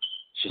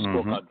 she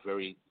spoke out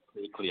very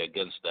quickly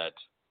against that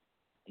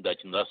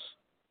that's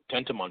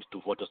tantamount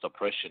to voter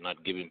suppression,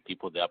 not giving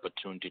people the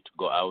opportunity to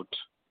go out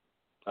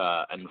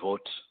and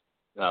vote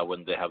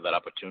when they have that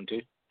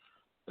opportunity.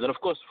 And then,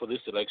 of course, for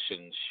this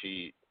election,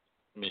 she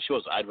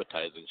was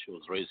advertising. She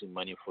was raising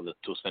money for the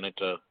two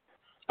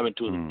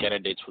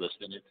candidates for the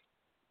Senate.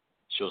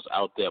 She was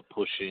out there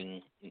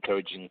pushing,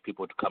 encouraging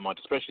people to come out,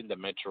 especially in the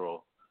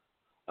metro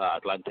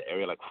Atlanta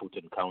area like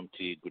Fulton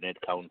County, Gwinnett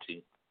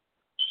County.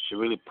 She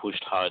really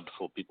pushed hard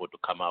for people to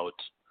come out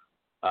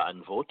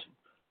and vote.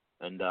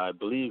 And I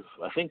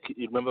think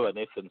you remember,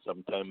 Nathan,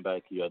 some time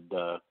back you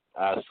had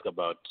asked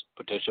about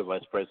potential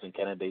vice president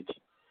candidates.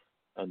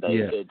 And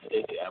I said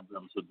Stacey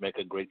Abrams would make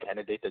a great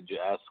candidate. And you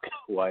ask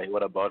why?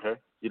 What about her?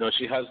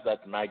 She has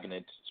that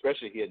magnet,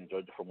 especially here in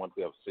Georgia, from what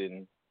we have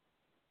seen,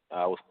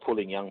 with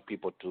pulling young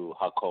people to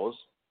her cause.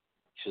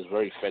 She's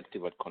very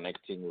effective at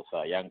connecting with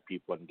young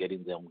people and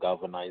getting them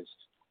galvanized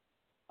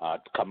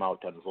to come out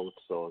and vote.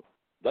 So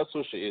that's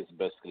who she is,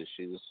 basically.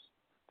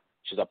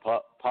 She's a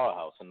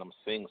powerhouse, and I'm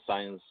seeing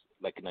signs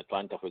like in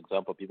Atlanta, for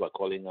example, people are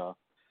calling her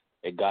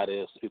a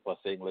goddess. People are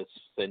saying, let's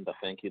send a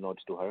thank you note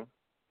to her.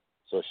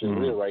 So she's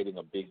really riding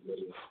a big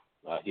wave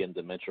here in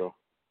the metro.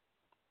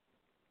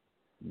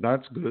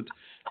 That's good.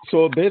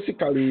 So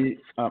basically,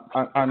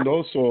 and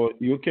also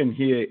you can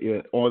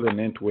hear all the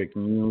network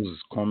news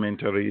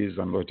commentaries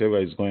and whatever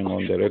is going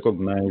on. They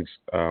recognize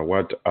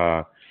what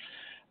our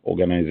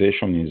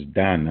organization is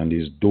done and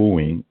is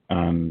doing.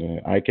 And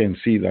I can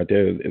see that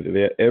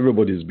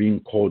everybody is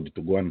being called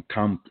to go and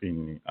camp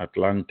in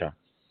Atlanta.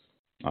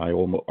 I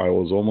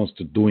was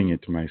almost doing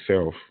it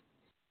myself.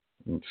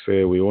 And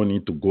say we all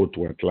need to go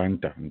to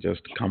Atlanta and just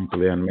camp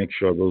there and make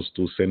sure those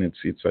two Senate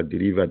seats are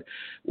delivered.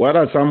 What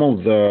are some of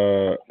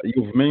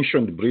you've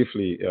mentioned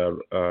briefly,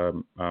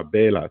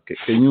 Bela,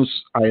 can you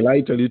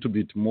highlight a little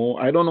bit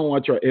more? I don't know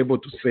what you're able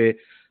to say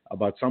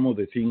about some of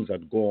the things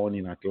that go on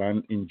in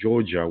Atlanta, in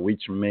Georgia,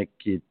 which make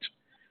it,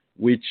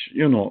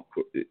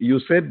 you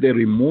said they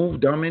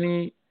removed how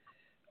many?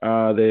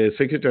 The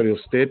Secretary of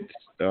State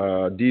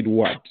did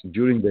what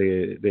during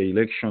the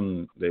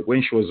election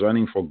when she was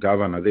running for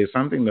governor? There's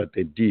something that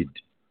they did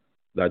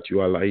that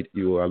you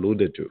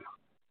alluded to.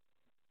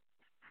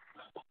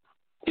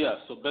 Yeah,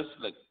 so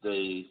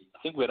basically, I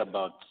think we had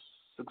about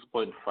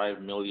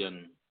 6.5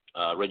 million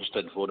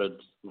registered voters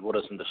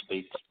in the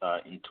state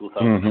in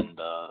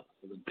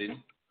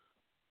 2017.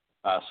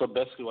 So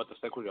basically, what the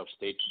Secretary of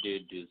State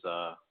did is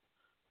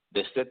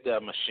they set their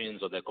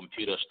machines or their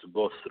computers to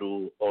go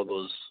through all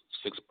those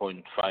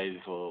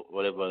 6.5 or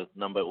whatever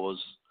number it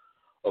was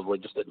of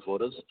registered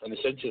voters and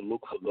essentially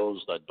look for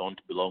those that don't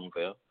belong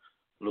there,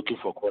 looking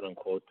for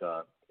quote-unquote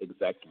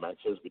exact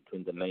matches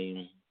between the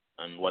name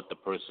and what the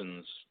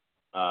person's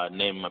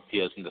name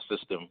appears in the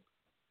system,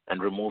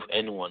 and remove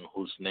anyone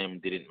whose name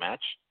didn't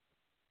match.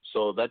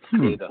 So that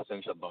created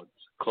essentially about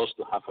close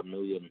to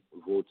 500,000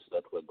 votes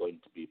that were going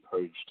to be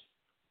purged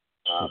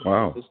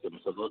from the system.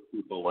 So those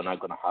people were not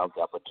going to have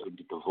the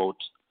opportunity to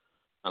vote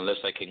unless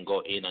I can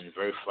go in and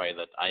verify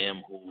that I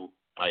am who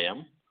I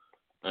am.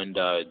 And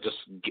just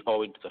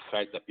owing to the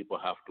fact that people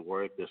have to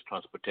work, there's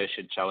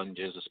transportation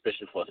challenges,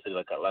 especially for a city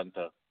like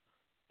Atlanta.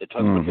 The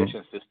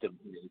transportation system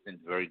isn't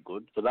very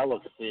good. So that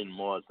was seen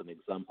more as an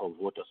example of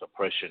voter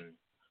suppression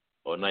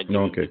or not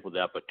giving people the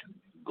opportunity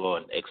to go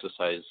and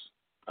exercise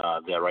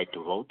their right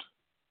to vote.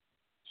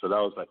 So that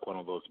was like one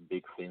of those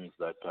big things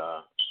that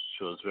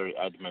she was very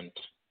adamant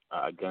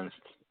against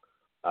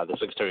the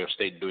Secretary of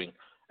State doing.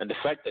 And the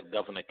fact that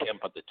Governor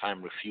Kemp at the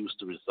time refused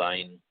to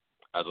resign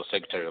as a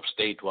Secretary of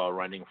State while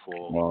running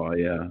for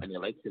an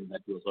election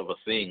that he was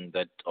overseeing,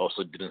 that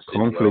also didn't sit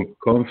well.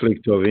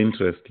 Conflict of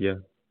interest, yeah.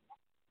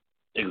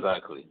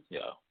 Exactly, yeah.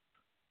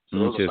 So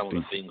those are some of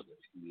the things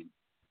that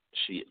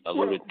she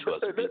alluded to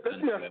as big things.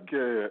 Let me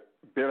ask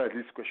Bella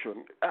this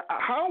question.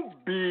 How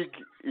big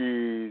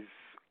is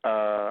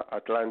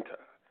Atlanta?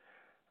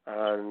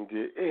 And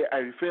I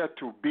refer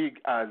to big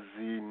as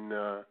in,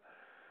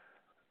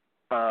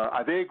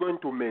 are they going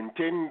to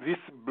maintain this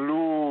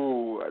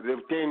blue,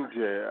 retained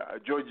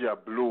Georgia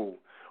blue,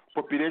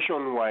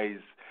 population-wise?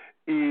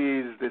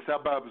 Is the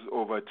suburbs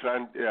of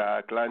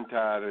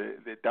Atlanta,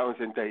 the town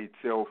center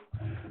itself,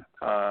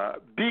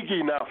 big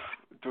enough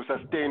to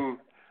sustain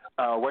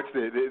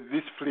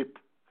this flip?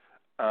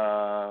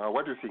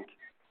 What do you think?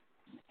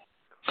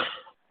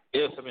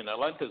 Yes, I mean,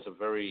 Atlanta is a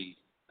very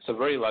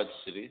large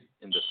city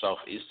in the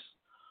southeast,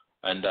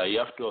 and you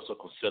have to also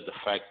consider the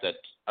fact that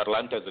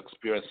Atlanta is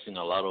experiencing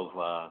a lot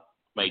of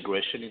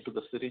migration into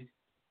the city.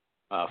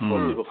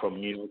 For people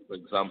from New York, for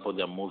example,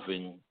 they're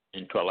moving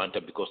into Atlanta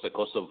because the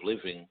cost of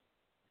living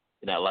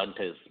in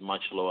Atlanta is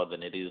much lower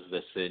than it is,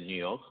 let's say, in New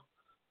York.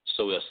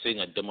 So we are seeing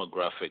a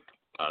demographic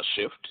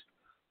shift.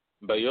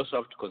 But you also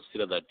have to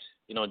consider that,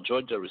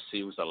 Georgia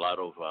receives a lot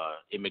of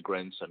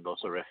immigrants and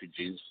also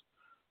refugees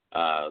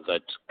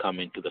that come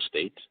into the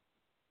state.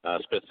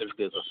 Specifically,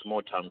 there's a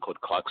small town called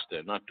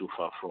Clarkston, not too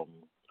far from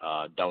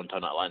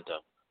downtown Atlanta.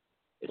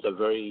 It's a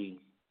very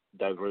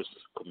diverse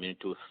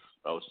community with,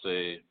 I would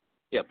say,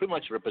 pretty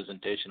much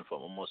representation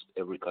from almost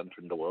every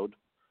country in the world.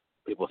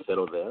 People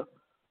settle there.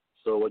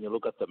 So when you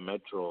look at the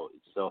metro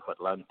itself,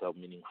 Atlanta,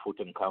 meaning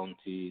Fulton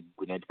County,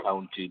 Gwinnett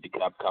County,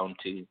 DeKalb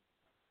County,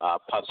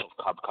 parts of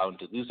Cobb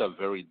County, these are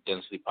very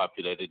densely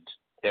populated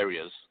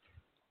areas,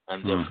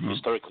 and they've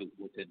historically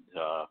voted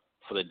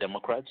for the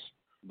Democrats.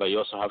 But you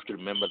also have to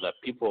remember that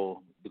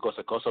people, because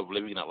the cost of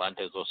living in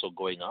Atlanta is also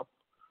going up,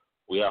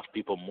 we have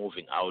people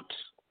moving out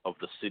of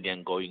the city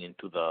and going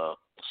into the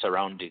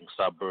surrounding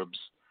suburbs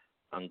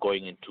and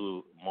going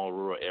into more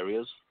rural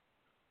areas.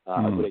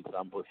 A good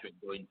example, if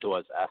you're going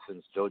towards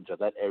Athens, Georgia,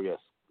 that area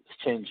is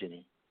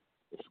changing.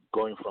 It's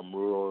going from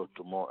rural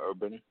to more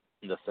urban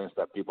in the sense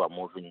that people are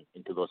moving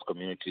into those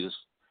communities,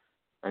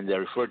 and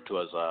they're referred to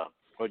as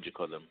what do you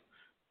call them?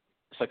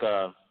 It's like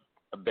a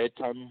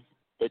bedtime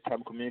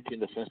community in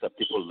the sense that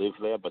people live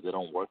there but they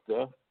don't work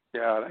there.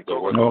 Yeah, like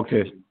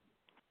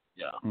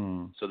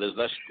So there's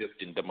that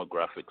shift in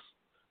demographics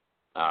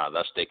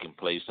that's taking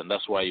place, and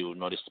that's why you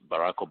notice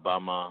Barack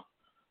Obama,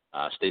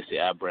 Stacey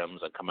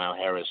Abrams, and Kamala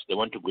Harris, they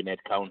went to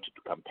Gwinnett County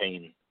to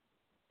campaign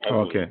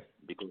heavily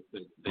because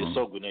they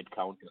saw Gwinnett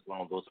County as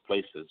one of those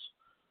places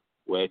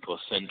where it was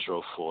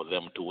central for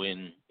them to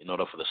win in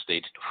order for the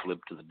state to flip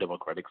to the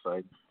Democratic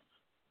side.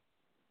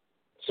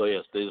 So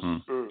yes, there's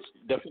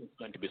definitely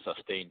going to be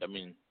sustained.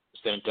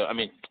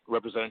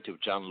 Representative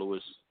John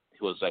Lewis,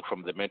 he was like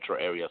from the metro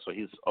area, so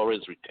he's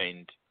always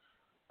retained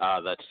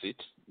that seat.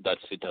 That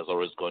seat has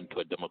always gone to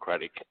a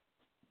Democratic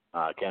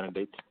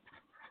candidate.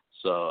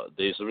 So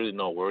there's really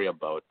no worry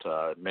about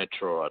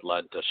Metro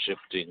Atlanta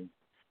shifting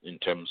in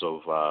terms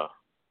of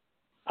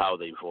how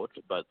they vote,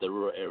 but the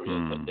rural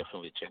areas are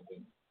definitely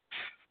changing.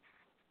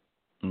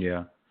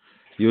 Yeah.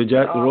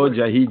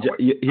 Roger, he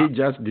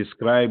just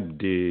described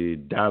the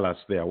Dallas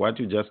there. What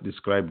you just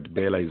described,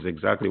 Bella, is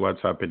exactly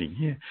what's happening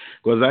here.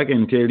 Because I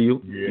can tell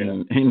you,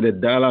 in the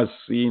Dallas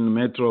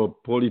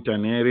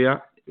metropolitan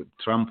area,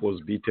 Trump was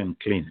beaten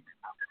clean.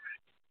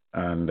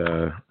 And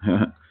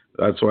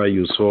that's why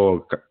you saw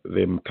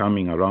them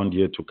coming around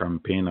here to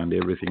campaign and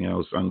everything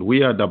else. And we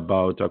had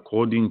about,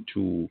 according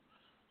to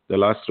the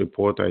last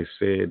report I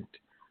said,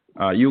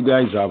 you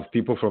guys have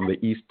people from the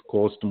East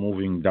Coast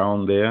moving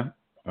down there.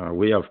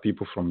 We have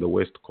people from the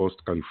West Coast,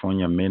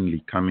 California,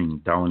 mainly coming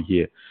down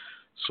here.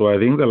 So I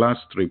think the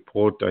last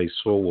report I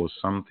saw was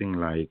something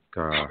like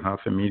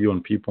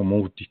 500,000 people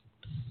moved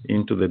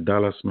into the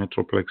Dallas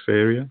Metroplex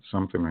area,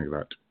 something like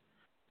that.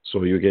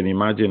 So you can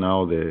imagine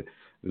how the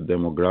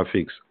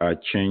demographics are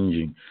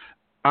changing.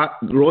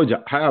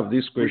 Roger, I have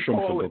this question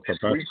for Dr.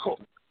 Pat.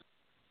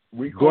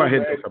 Go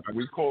ahead, Dr. Pat.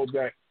 We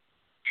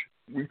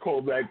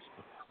call that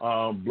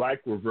black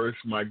reverse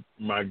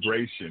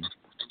migration.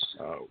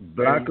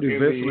 Black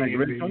reverse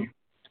migration?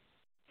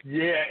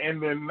 In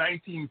the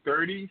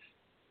 1930s,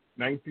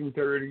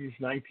 1930s,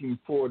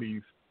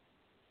 1940s,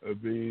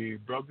 the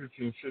brothers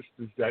and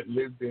sisters that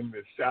lived in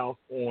the South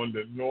on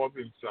the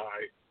northern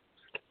side,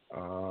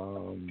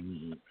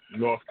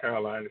 North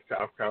Carolina,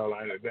 South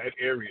Carolina, that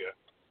area,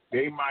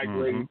 they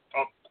migrated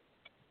up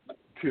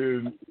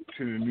to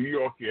the New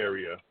York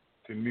area,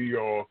 to New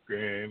York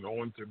and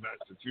on to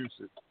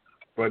Massachusetts.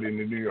 But in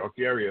the New York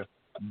area,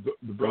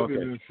 the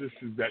brothers and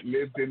sisters that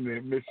lived in the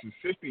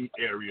Mississippi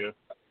area,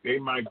 they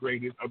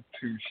migrated up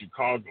to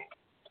Chicago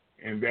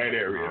in that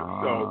area.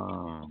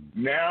 So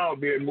now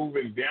they're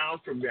moving down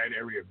from that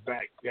area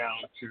back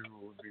down to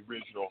the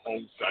original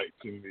home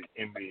sites in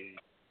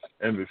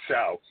the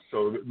South.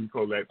 So we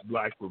call that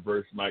Black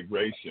reverse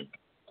migration.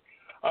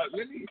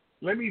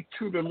 Let me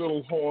toot a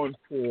little horn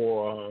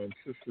for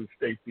Sister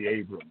Stacey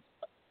Abrams.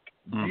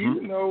 Do you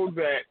know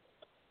that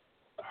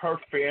her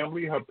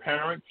family, her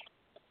parents,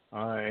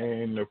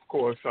 and of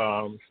course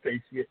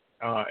Stacey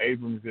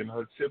Abrams and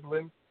her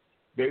siblings,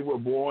 they were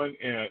born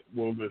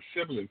the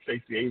siblings,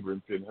 Stacey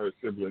Abrams and her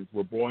siblings,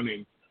 were born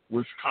in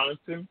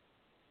Wisconsin,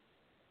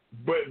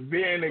 but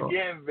then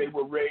again they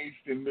were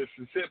raised in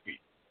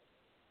Mississippi,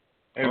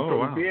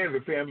 and there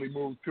the family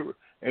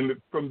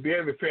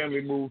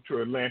moved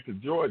to Atlanta,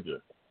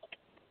 Georgia.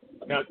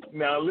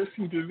 Now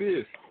listen to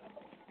this.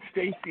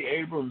 Stacey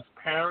Abrams'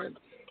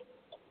 parents,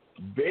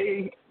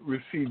 they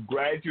received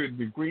graduate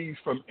degrees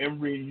from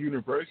Emory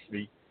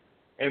University,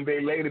 and they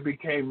later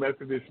became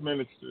Methodist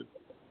ministers.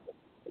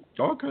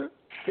 Okay.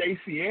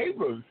 Stacey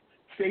Abrams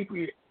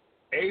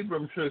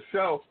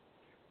herself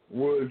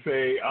was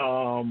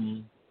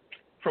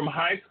from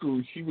high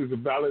school, she was a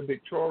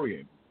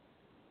valedictorian.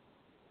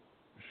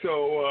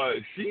 So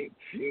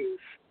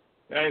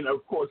and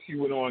of course she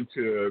went on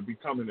to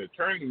become an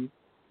attorney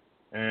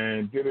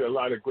and did a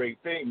lot of great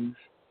things,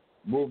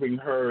 moving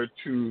her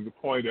to the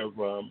point of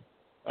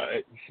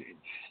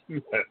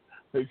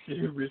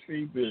she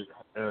received the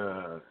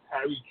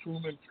Harry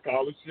Truman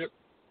Scholarship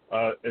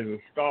as a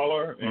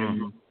scholar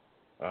and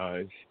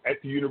at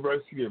the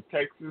University of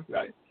Texas.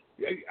 I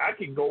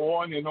can go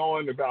on and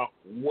on about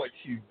what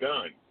she's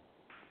done.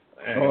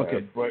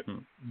 But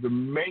the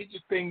major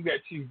thing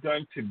that she's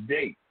done to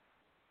date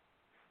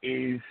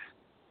is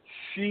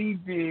she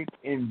did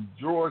in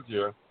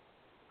Georgia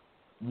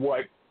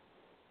what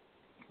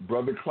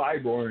Brother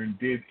Clyburn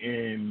did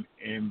in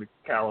the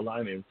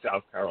Carolina, in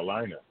South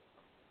Carolina.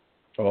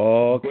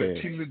 But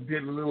she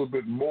did a little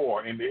bit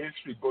more, and the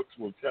history books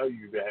will tell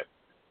you that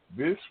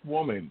this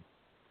woman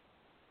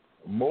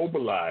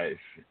mobilized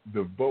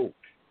the vote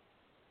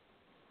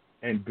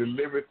and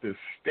delivered the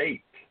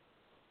state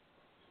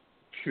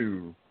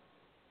to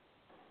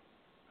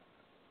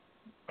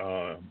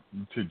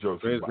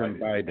Joseph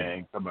Biden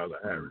and Kamala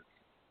Harris.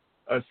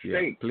 A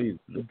state, please.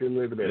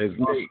 Delivered a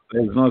state.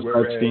 There's no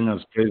such thing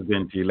as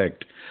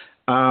president-elect.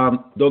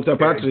 Dr.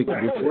 Patrick,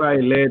 before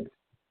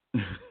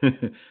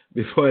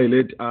I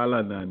let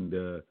Alan and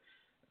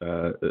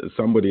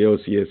somebody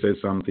else here say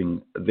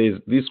something,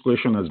 this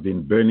question has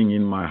been burning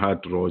in my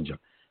heart, Roger.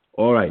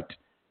 All right.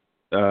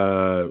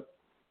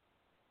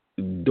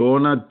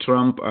 Donald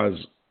Trump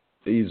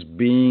is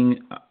being,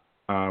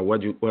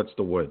 what's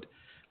the word?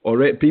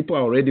 People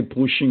are already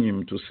pushing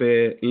him to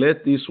say,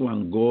 let this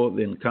one go,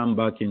 then come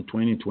back in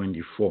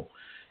 2024.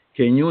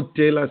 Can you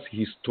tell us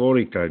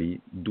historically,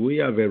 do we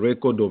have a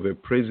record of a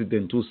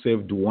president who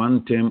served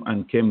one term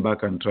and came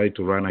back and tried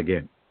to run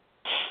again?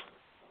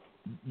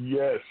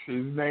 Yes,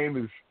 his name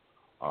is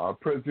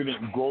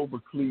President Grover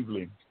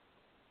Cleveland.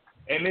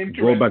 And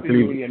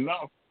interestingly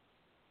enough,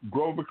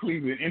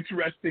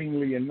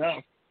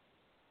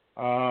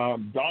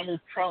 Donald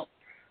Trump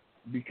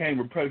became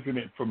a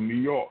president from New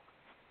York.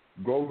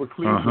 Grover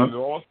Cleveland is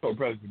also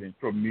president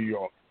from New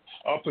York,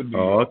 upper New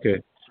York,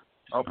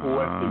 upper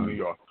western New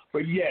York.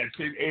 But yes,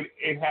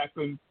 it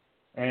happened,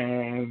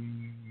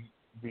 and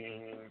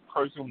the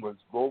person was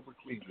Grover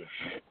Cleveland.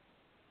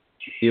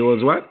 He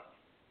was what?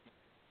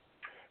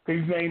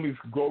 His name is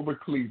Grover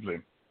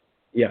Cleveland.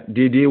 Yeah.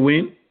 Did he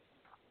win?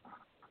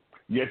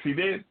 Yes, he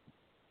did.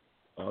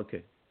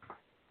 Okay.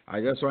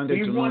 I just wanted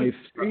to know if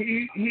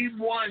he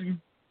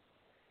won.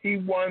 He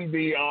won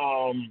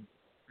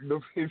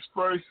his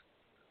first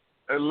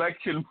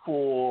election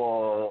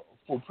for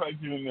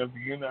president of the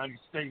United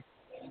States.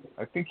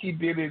 I think he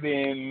did it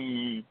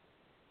in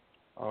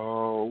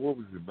what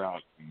was it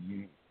about?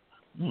 It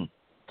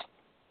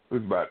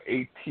was about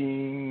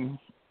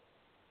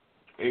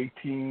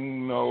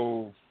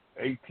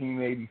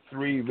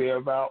 1883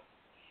 thereabout.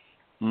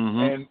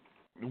 And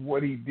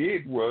what he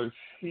did was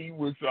he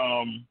was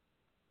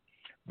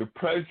the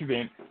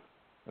president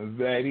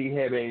that he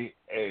had a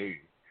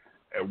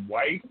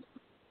wife.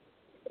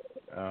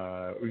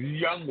 It was a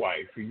young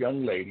wife, a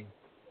young lady.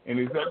 And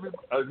is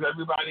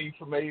everybody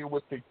familiar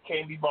with the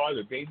candy bar,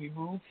 the Baby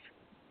Ruth?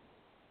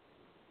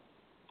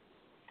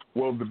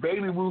 Well, the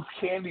Baby Ruth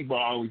candy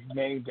bar was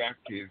named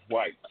after his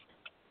wife,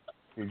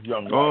 his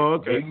young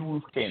wife. Baby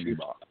Ruth candy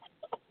bar.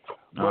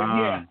 But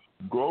yeah,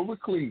 Grover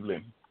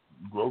Cleveland.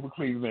 Grover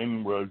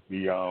Cleveland was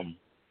the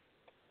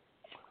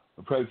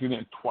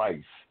president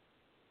twice.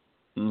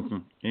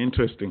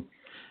 Interesting.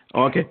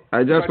 Okay,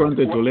 I just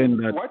wanted to learn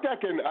that. What I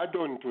can add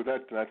on to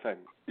that, Nathan,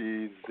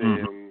 is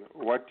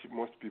what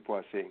most people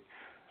are saying.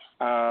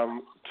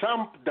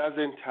 Trump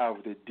doesn't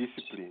have the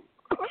discipline,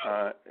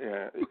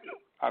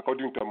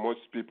 according to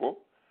most people,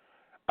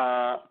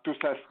 to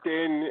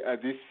sustain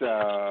this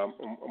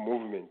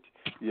movement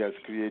he has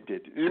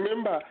created.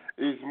 Remember,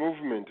 his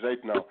movement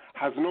right now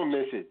has no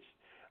message.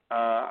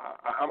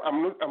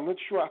 I'm not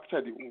sure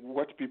actually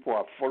what people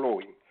are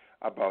following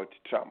about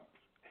Trump.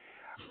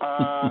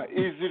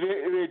 His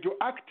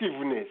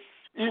radioactiveness,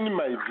 in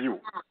my view,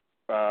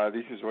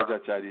 this is Roger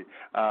Chari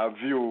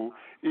view,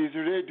 is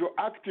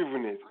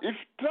radioactiveness. If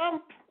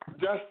Trump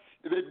just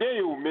the day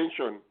you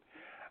mentioned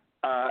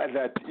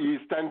that he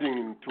is standing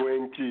in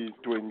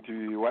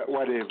 2020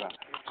 whatever,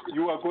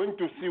 you are going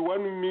to see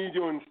 1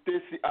 million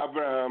Stacey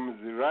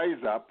Abrahams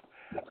rise up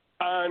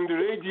and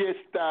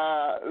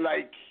register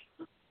like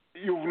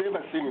you've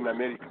never seen in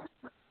America.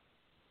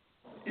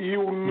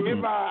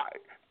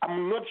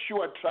 I'm not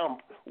sure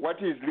Trump, what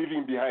he is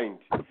leaving behind,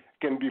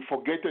 can be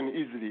forgotten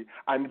easily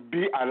and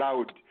be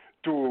allowed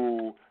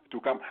to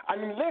come.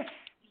 Unless,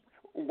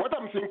 what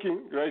I'm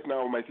thinking right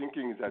now, my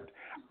thinking is that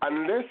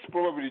unless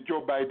probably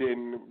Joe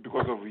Biden,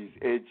 because of his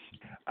age,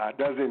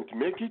 doesn't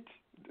make it,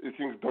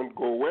 things don't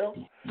go well,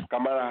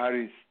 Kamala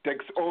Harris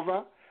takes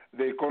over,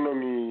 the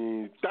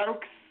economy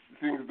tanks,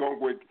 things don't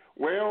go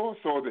well,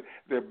 so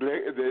they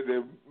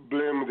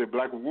blame the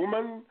black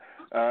woman,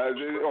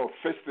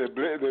 first they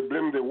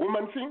blame the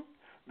woman thing,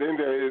 then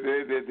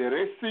the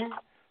race thing.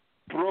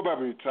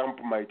 Probably Trump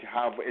might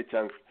have a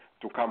chance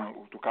to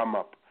come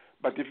up.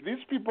 But if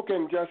these people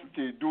can just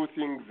do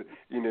things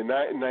in a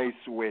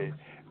nice way,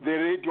 the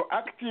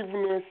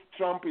radioactiveness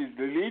Trump is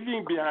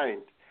leaving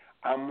behind,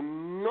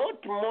 I'm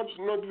not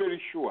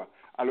very sure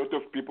a lot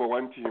of people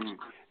want him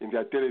in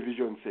their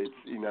television sets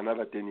in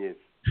another 10 years.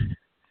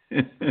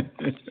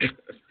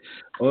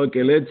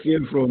 Okay, let's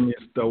hear from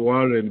Mr.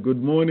 Warren.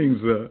 Good morning,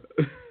 sir.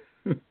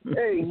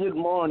 Hey, good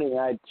morning.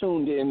 I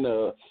tuned in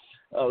a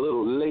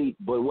little late,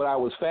 but what I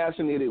was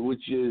fascinated with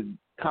your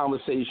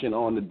conversation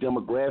on the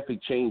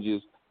demographic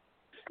changes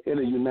in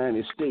the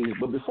United States.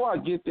 But before I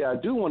get there, I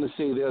do want to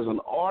say there's an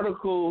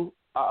article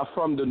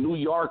from the New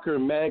Yorker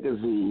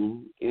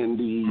magazine in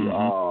the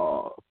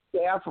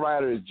staff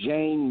writer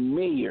Jane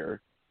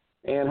Mayer,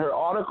 and her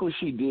article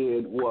she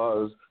did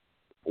was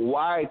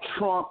Why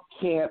Trump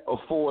Can't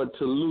Afford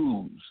to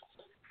Lose.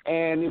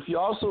 And if you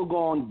also go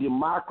on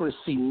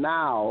Democracy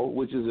Now!,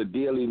 which is a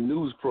daily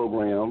news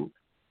program,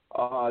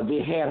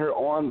 they had her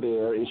on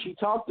there, and she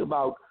talked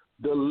about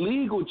the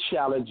legal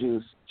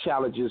challenges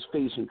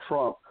facing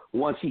Trump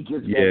once he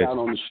gets back out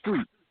on the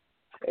street.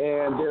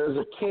 And there's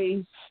a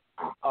case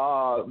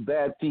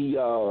that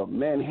the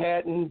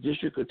Manhattan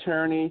District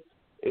Attorney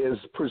is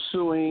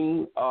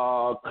pursuing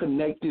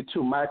connected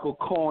to Michael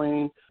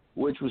Cohen,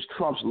 which was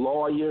Trump's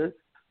lawyer,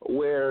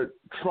 where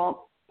Trump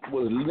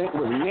was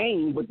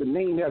named, but the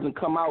name hasn't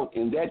come out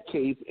in that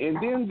case. And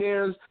then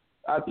there's,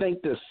 I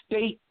think, the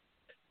state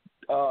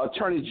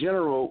attorney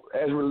general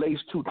as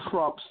relates to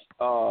Trump's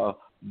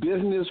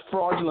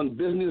fraudulent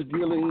business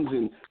dealings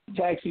and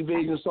tax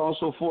evasion, so on and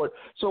so forth.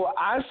 So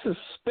I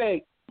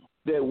suspect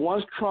that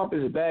once Trump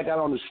is back out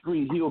on the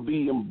street, he'll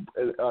be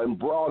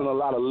embroiled in a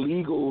lot of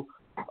legal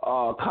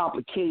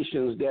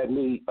complications that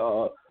may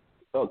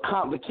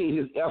complicate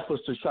his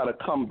efforts to try to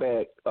come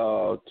back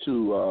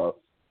to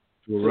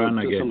run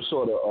again, some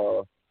sort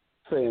of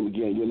fame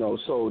again, you know.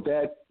 So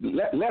that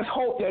let's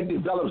hope that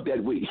develops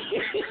that way.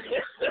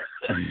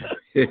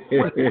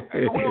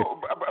 Well,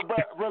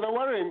 Brother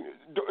Warren,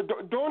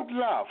 don't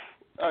laugh.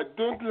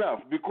 Don't laugh,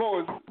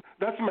 because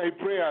that's my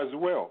prayer as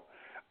well.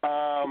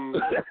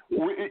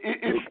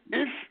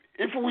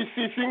 If we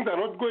see things are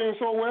not going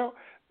so well,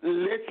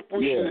 let's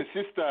push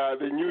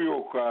the New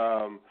York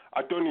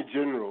Attorney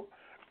General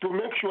to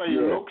make sure he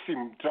locks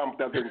him. Trump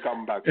doesn't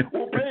come back.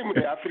 We'll play him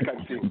the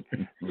African thing.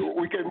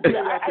 We can play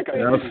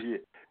African thing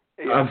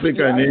here.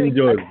 African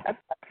angels.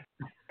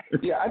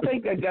 I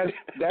think that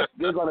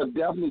they're going to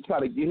definitely try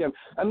to get him.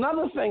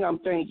 Another thing I'm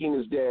thinking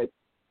is that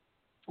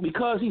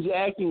because he's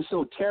acting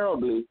so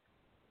terribly,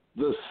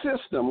 the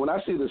system, when I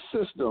say the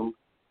system,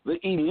 the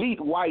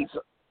elite whites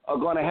are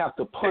going to have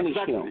to punish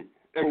him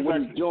for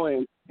what he's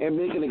doing and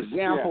make an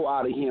example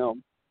out of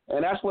him.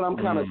 And that's what I'm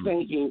kind of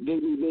thinking. They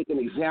will make an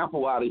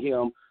example out of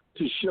him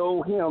to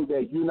show him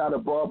that you're not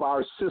above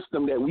our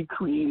system that we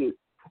created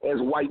as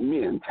white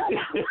men.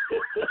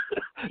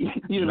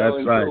 You know,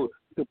 that's right. So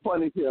to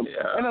punish him.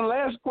 Yeah. And the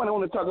last point I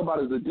want to talk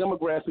about is the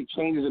demographic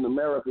changes in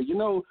America. You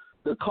know,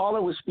 the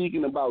caller was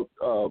speaking about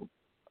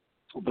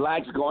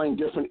blacks going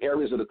different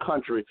areas of the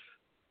country.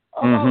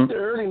 About the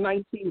early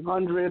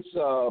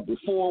 1900s,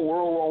 before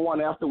World War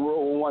I, after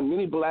World War I,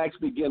 many blacks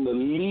began to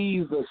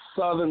leave the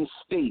southern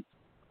states.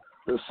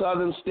 The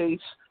southern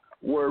states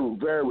were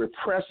very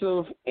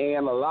repressive,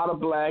 and a lot of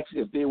blacks,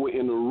 if they were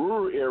in the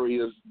rural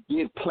areas,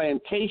 did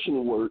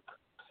plantation work.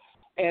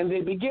 And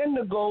they began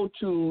to go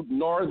to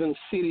northern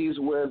cities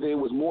where there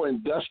was more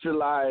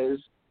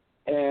industrialized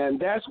And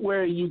that's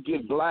where you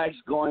get blacks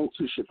going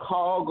to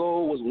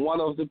Chicago. Was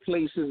one of the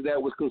places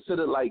that was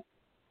considered like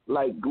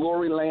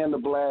glory land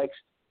of blacks.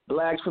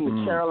 Blacks from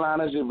the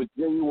Carolinas and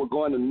Virginia were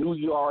going to New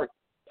York,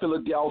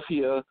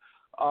 Philadelphia.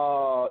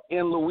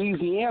 In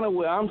Louisiana,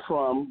 where I'm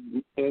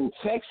from, in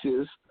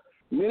Texas,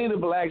 many of the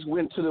blacks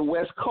went to the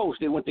West Coast.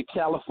 They went to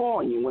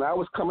California. When I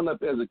was coming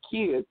up as a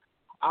kid,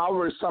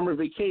 our summer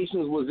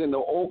vacations was in the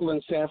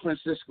Oakland, San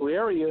Francisco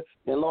area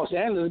in Los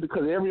Angeles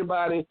because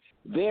everybody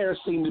there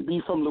seemed to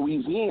be from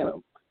Louisiana.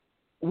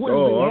 What's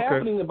been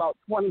happening about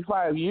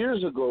 25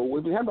 years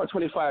ago,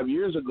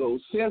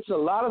 since a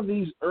lot of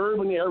these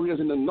urban areas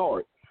in the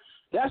north,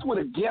 that's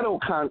where the ghetto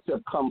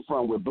concept comes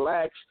from, where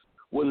blacks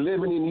were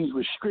living in these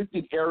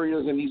restricted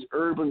areas in these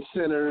urban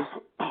centers,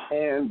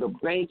 and the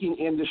banking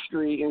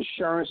industry,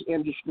 insurance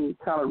industry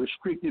kind of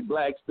restricted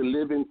blacks to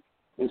live in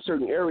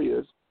certain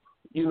areas.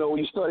 You know,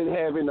 you started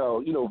having,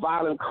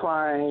 violent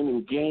crime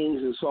and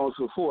gangs and so on and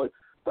so forth.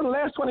 For the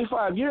last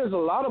 25 years, a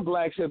lot of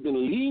blacks have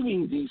been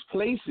leaving these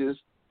places,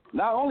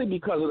 not only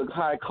because of the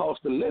high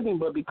cost of living,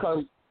 but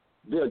because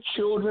their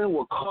children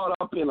were caught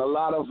up in a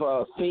lot of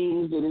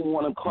things they didn't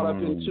want them caught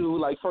up into.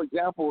 Like, for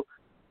example,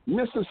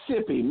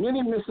 Mississippi.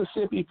 Many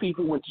Mississippi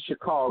people went to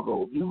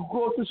Chicago. You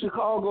go to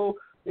Chicago,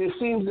 it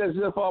seems as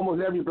if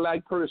almost every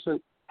black person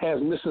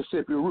has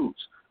Mississippi roots.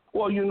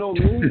 Well, many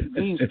of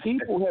these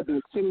people have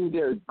been sending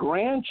their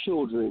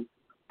grandchildren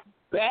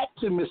back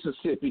to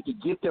Mississippi to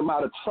get them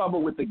out of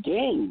trouble with the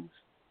gangs.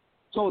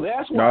 So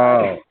that's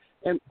why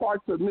in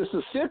parts of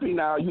Mississippi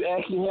now you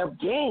actually have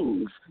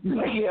gangs. You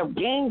actually have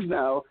gangs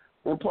now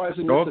in parts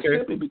of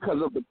Mississippi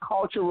because of the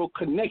cultural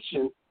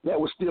connection that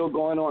was still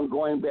going on,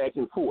 going back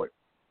and forth.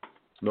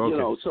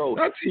 Okay. So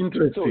that's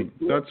interesting.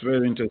 That's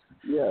very interesting.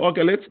 Yeah.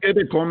 Okay, let's get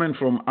a comment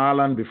from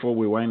Alan before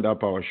we wind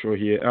up our show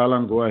here.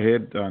 Alan, go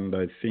ahead, and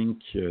I think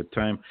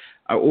time.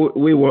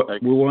 We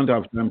won't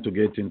have time to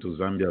get into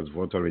Zambia's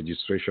voter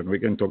registration. We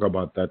can talk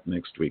about that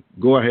next week.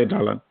 Go ahead,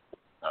 Alan.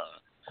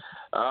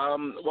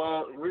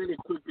 Well, really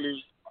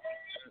quickly,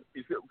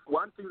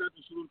 one thing that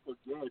you shouldn't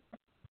forget,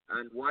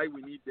 and why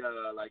we need,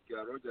 like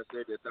Roger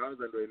said, 1,000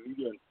 or 1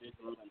 million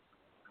people to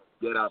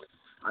get up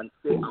and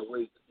stay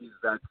awake, is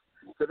that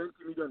 70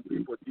 million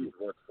people did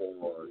vote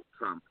for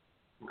Trump.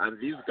 And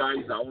these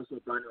guys are also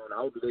planning on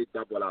how do they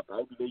double up,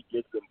 how do they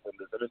get them from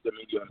the 70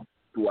 million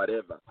to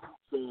whatever.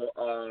 So,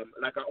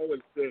 like I always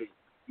say,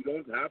 you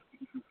don't have to,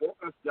 if you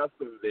focus just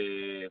on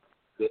the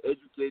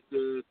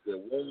educated, the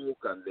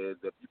woke, and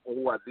the people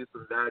who are this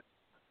and that,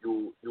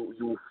 you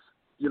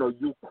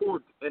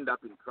could end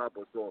up in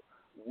trouble. So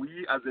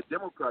we, as a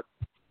Democrat,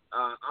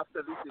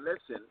 after this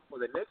election, for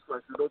the next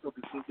one, should also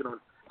be thinking on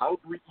how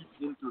do we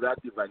eat into that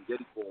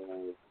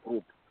evangelical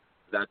group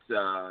that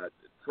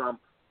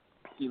Trump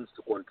seems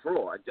to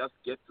control, and just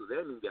get to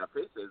them in their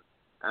faces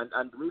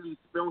and really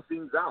spell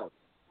things out.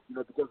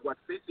 Because what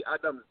Stacey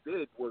Adams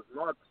did was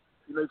not,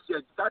 if she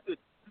had started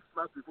 6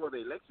 months before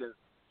the elections,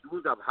 she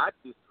would have had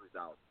this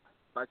result.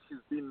 But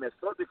she's been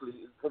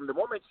methodically, from the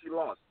moment she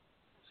lost,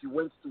 she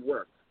went to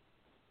work,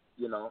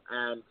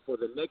 and for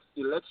the next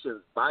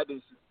elections,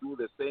 Biden should do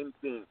the same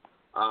thing.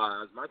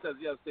 As much as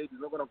he has said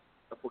he's not going to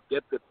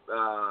forget the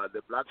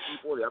black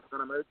people, the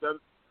African Americans,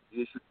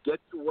 they should get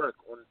to work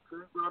on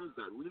programs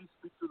that really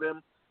speak to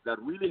them,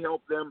 that really help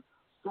them,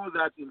 so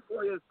that in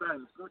 4 years'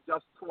 time, it's not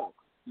just talk.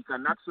 You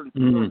can actually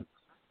point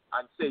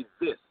and say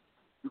this.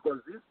 Because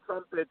these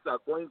trumpets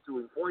are going to,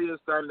 in 4 years'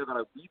 time, they're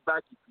going to be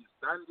back. If he's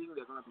standing,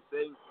 they're going to be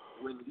saying,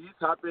 when this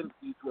happened,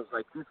 it was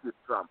like this with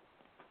Trump.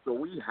 So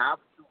we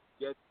have to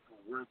get to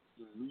work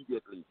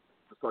immediately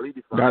to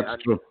solidify.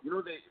 That's true.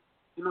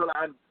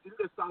 And in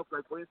the South,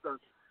 like, for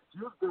instance,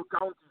 Hillsborough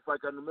County, if I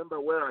can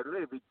remember where I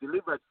live, it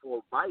delivered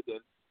for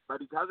Biden, but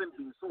it hasn't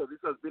been so.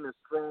 This has been a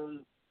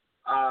strong,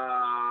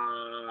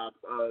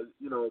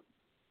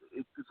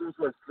 it's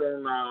also a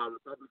strong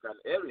Republican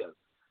area.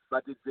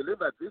 But it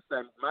delivered this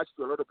time, much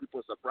to a lot of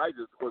people's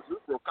surprises, because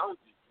Hillsborough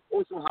County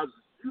also has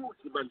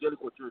huge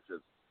evangelical churches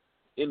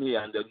in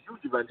here and a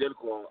huge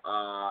evangelical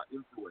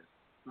influence.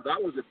 So that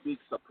was a big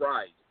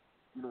surprise,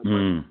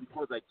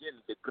 because,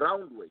 again, the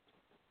groundwork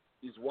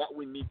is what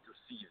we need to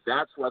see.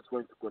 That's what's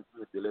going to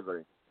continue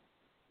delivering.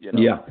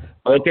 Yeah.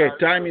 Okay,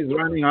 time is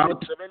running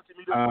out.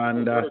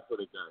 And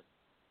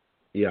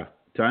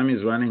time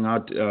is running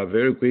out.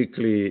 Very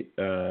quickly,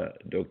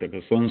 Dr.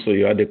 Kasonso,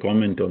 you had a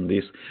comment on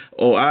this.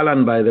 Oh,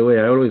 Alan, by the way,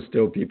 I always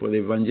tell people the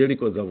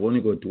evangelicals have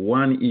only got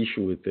one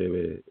issue with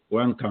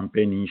one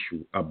campaign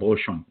issue,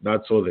 abortion.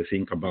 That's all they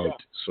think about.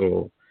 Yeah.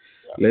 So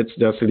let's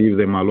just leave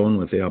them alone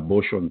with the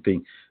abortion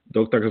thing.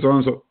 Dr.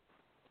 Kasonso,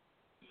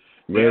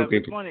 very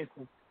quickly. Good morning.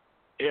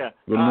 Yeah.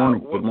 Good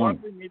morning. Good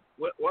morning.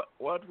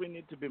 What we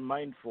need to be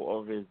mindful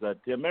of is that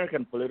the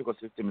American political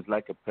system is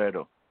like a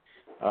pedal.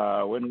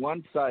 When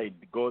one side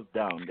goes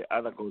down, the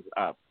other goes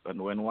up.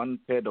 And when one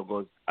pedal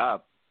goes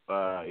up,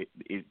 the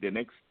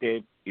next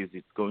step is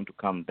it's going to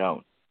come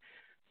down.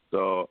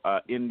 So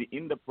in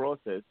the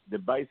process, the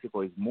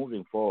bicycle is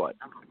moving forward.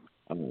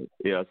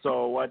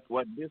 So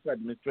what this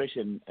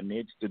administration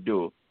needs to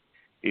do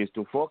is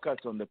to focus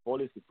on the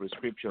policy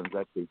prescriptions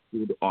that they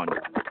stood on.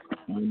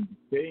 And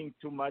paying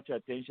too much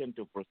attention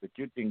to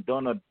prosecuting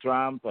Donald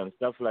Trump and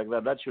stuff like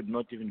that, that should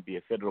not even be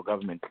a federal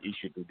government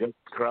issue, to just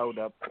crowd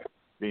up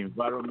the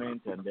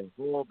environment and the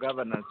whole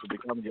governance to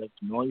become just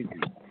noisy.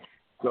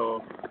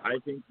 So I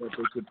think that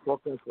they should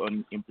focus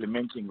on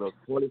implementing those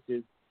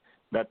policies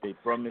that they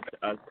promised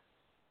us,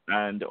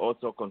 and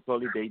also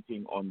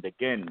consolidating on the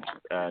gains.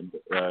 And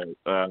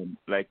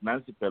like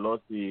Nancy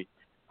Pelosi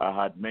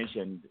had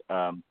mentioned,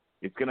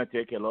 it's going to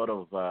take a lot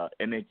of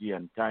energy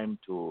and time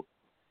to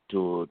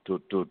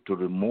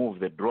remove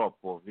the drop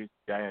of this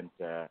giant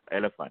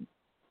elephant.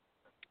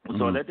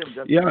 So let them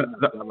just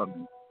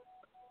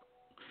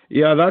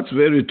Yeah, that's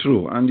very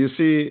true. And you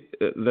see,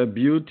 the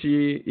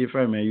beauty, if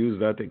I may use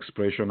that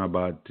expression,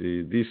 about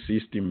this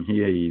system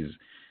here is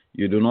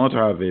you do not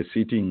have a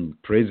sitting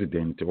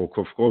president. Of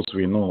course,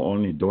 we know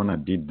only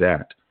Donald did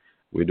that.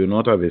 We do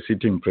not have a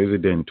sitting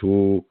president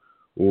who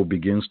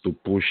begins to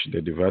push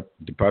the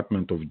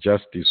Department of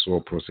Justice or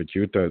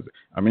prosecutors.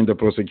 I mean, the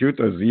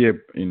prosecutors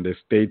here in the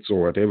states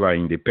or whatever are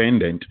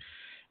independent.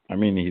 I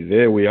mean,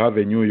 there we have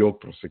a New York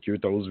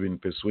prosecutor who's been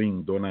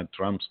pursuing Donald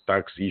Trump's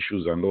tax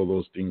issues and all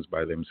those things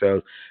by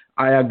themselves.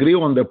 I agree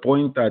on the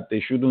point that they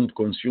shouldn't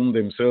consume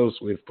themselves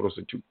with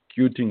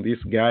prosecuting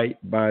this guy,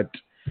 but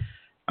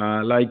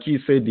like he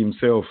said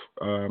himself,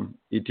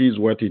 it is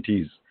what it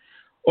is.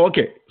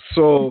 Okay,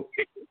 so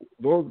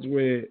those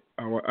were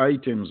our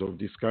items of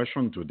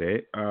discussion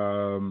today.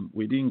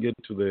 We didn't get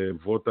to the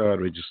voter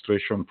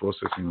registration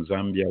process in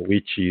Zambia,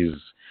 which is,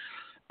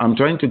 I'm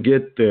trying to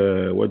get,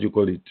 the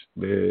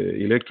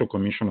Electoral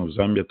Commission of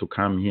Zambia to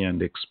come here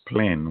and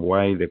explain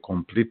why they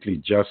completely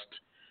just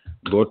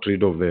got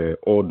rid of the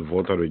old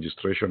voter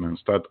registration and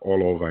start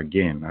all over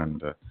again.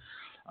 And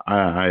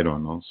I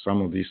don't know,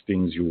 some of these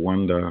things you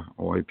wonder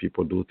why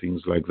people do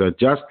things like that.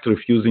 Just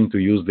refusing to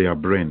use their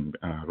brain,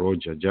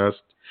 Roger,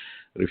 just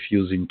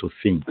refusing to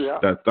think. Yeah.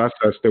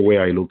 That's the way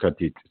I look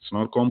at it. It's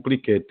not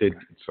complicated.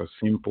 It's as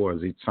simple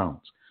as it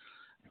sounds.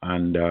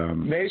 And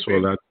so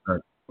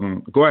that's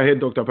go ahead,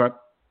 Dr. Pat.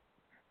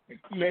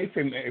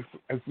 Nathan,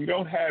 if we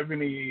don't have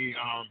any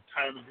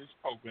time in this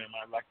program,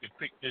 I'd like to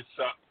pick this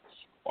up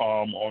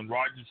on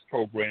Roger's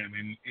program,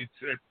 and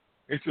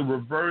it's a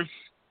reverse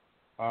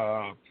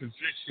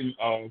position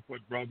of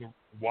what Brother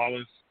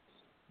Wallace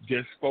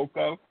just spoke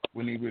of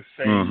when he was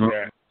saying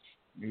that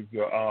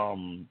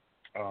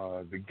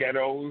the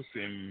ghettos,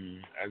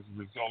 and as a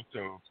result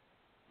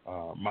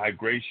of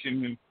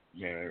migration,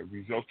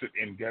 resulted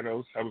in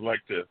ghettos. I would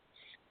like to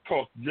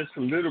talk just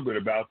a little bit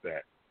about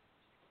that,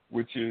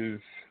 which is,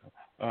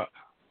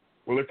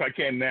 well, if I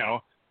can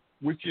now,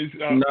 which is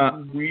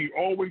we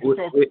always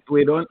talk.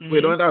 We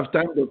don't have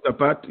time, Dr.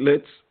 Pat.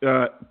 Let's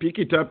pick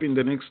it up in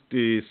the next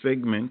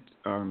segment.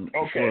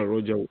 Before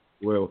Roger.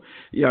 Well,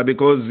 yeah,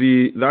 because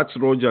that's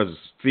Roger's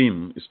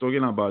theme. He's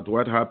talking about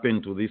what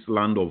happened to this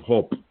land of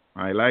hope.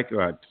 I like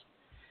that.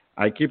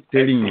 I keep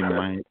telling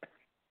him,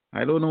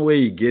 I don't know where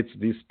he gets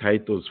these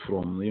titles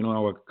from. You know,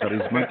 our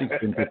charismatic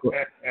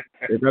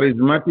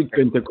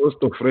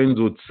Pentecostal friends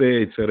would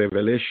say it's a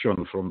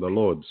revelation from the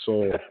Lord.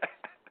 So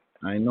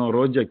I know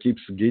Roger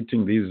keeps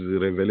getting these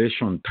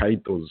revelation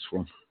titles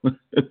from.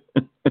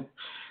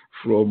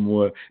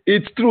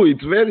 It's true.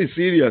 It's very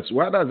serious.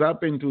 What has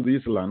happened to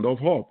this land of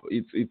hope?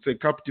 It's a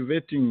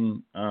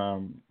captivating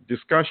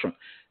discussion.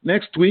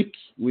 Next week,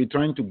 we're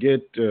trying to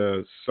get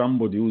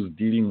somebody who's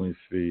dealing with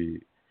the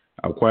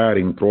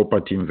acquiring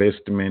property,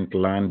 investment,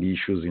 land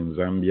issues in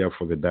Zambia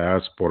for the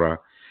diaspora.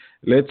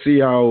 Let's see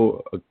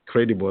how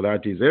credible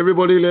that is.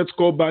 Everybody, let's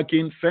go back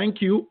in.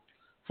 Thank you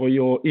for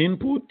your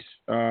input.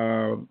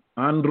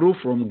 Andrew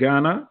from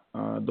Ghana,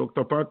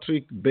 Dr.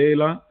 Patrick,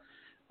 Bela,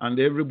 and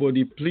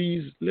everybody,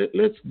 please,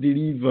 let's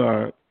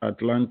deliver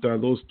Atlanta,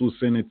 those 2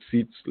 Senate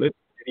seats. Let's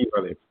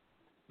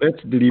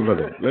deliver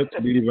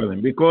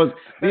them. Because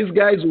these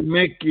guys will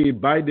make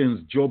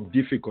Biden's job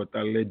difficult,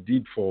 as they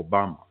did for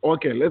Obama.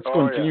 Okay, let's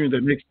continue in the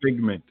next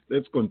segment.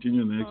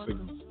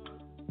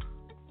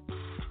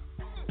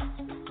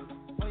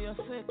 For your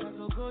sake, I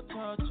go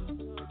touch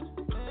you.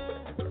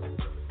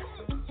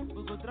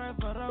 We go drive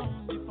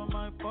around for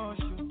my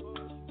Porsche.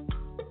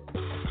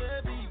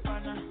 Baby,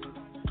 pana,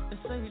 they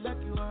say you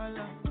like you all.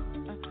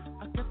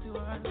 I get you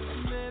all.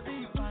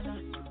 Baby, pana,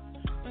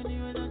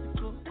 anywhere that you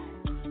go,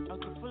 I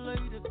can follow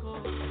you to go.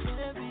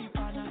 Baby,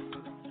 pana,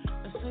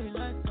 they say you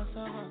like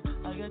cassava.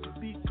 I get to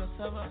big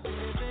cassava.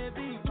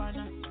 Baby,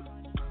 pana,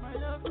 my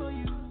love for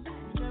you,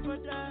 you never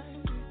die.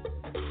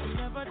 You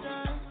never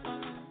die.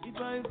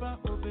 Iba,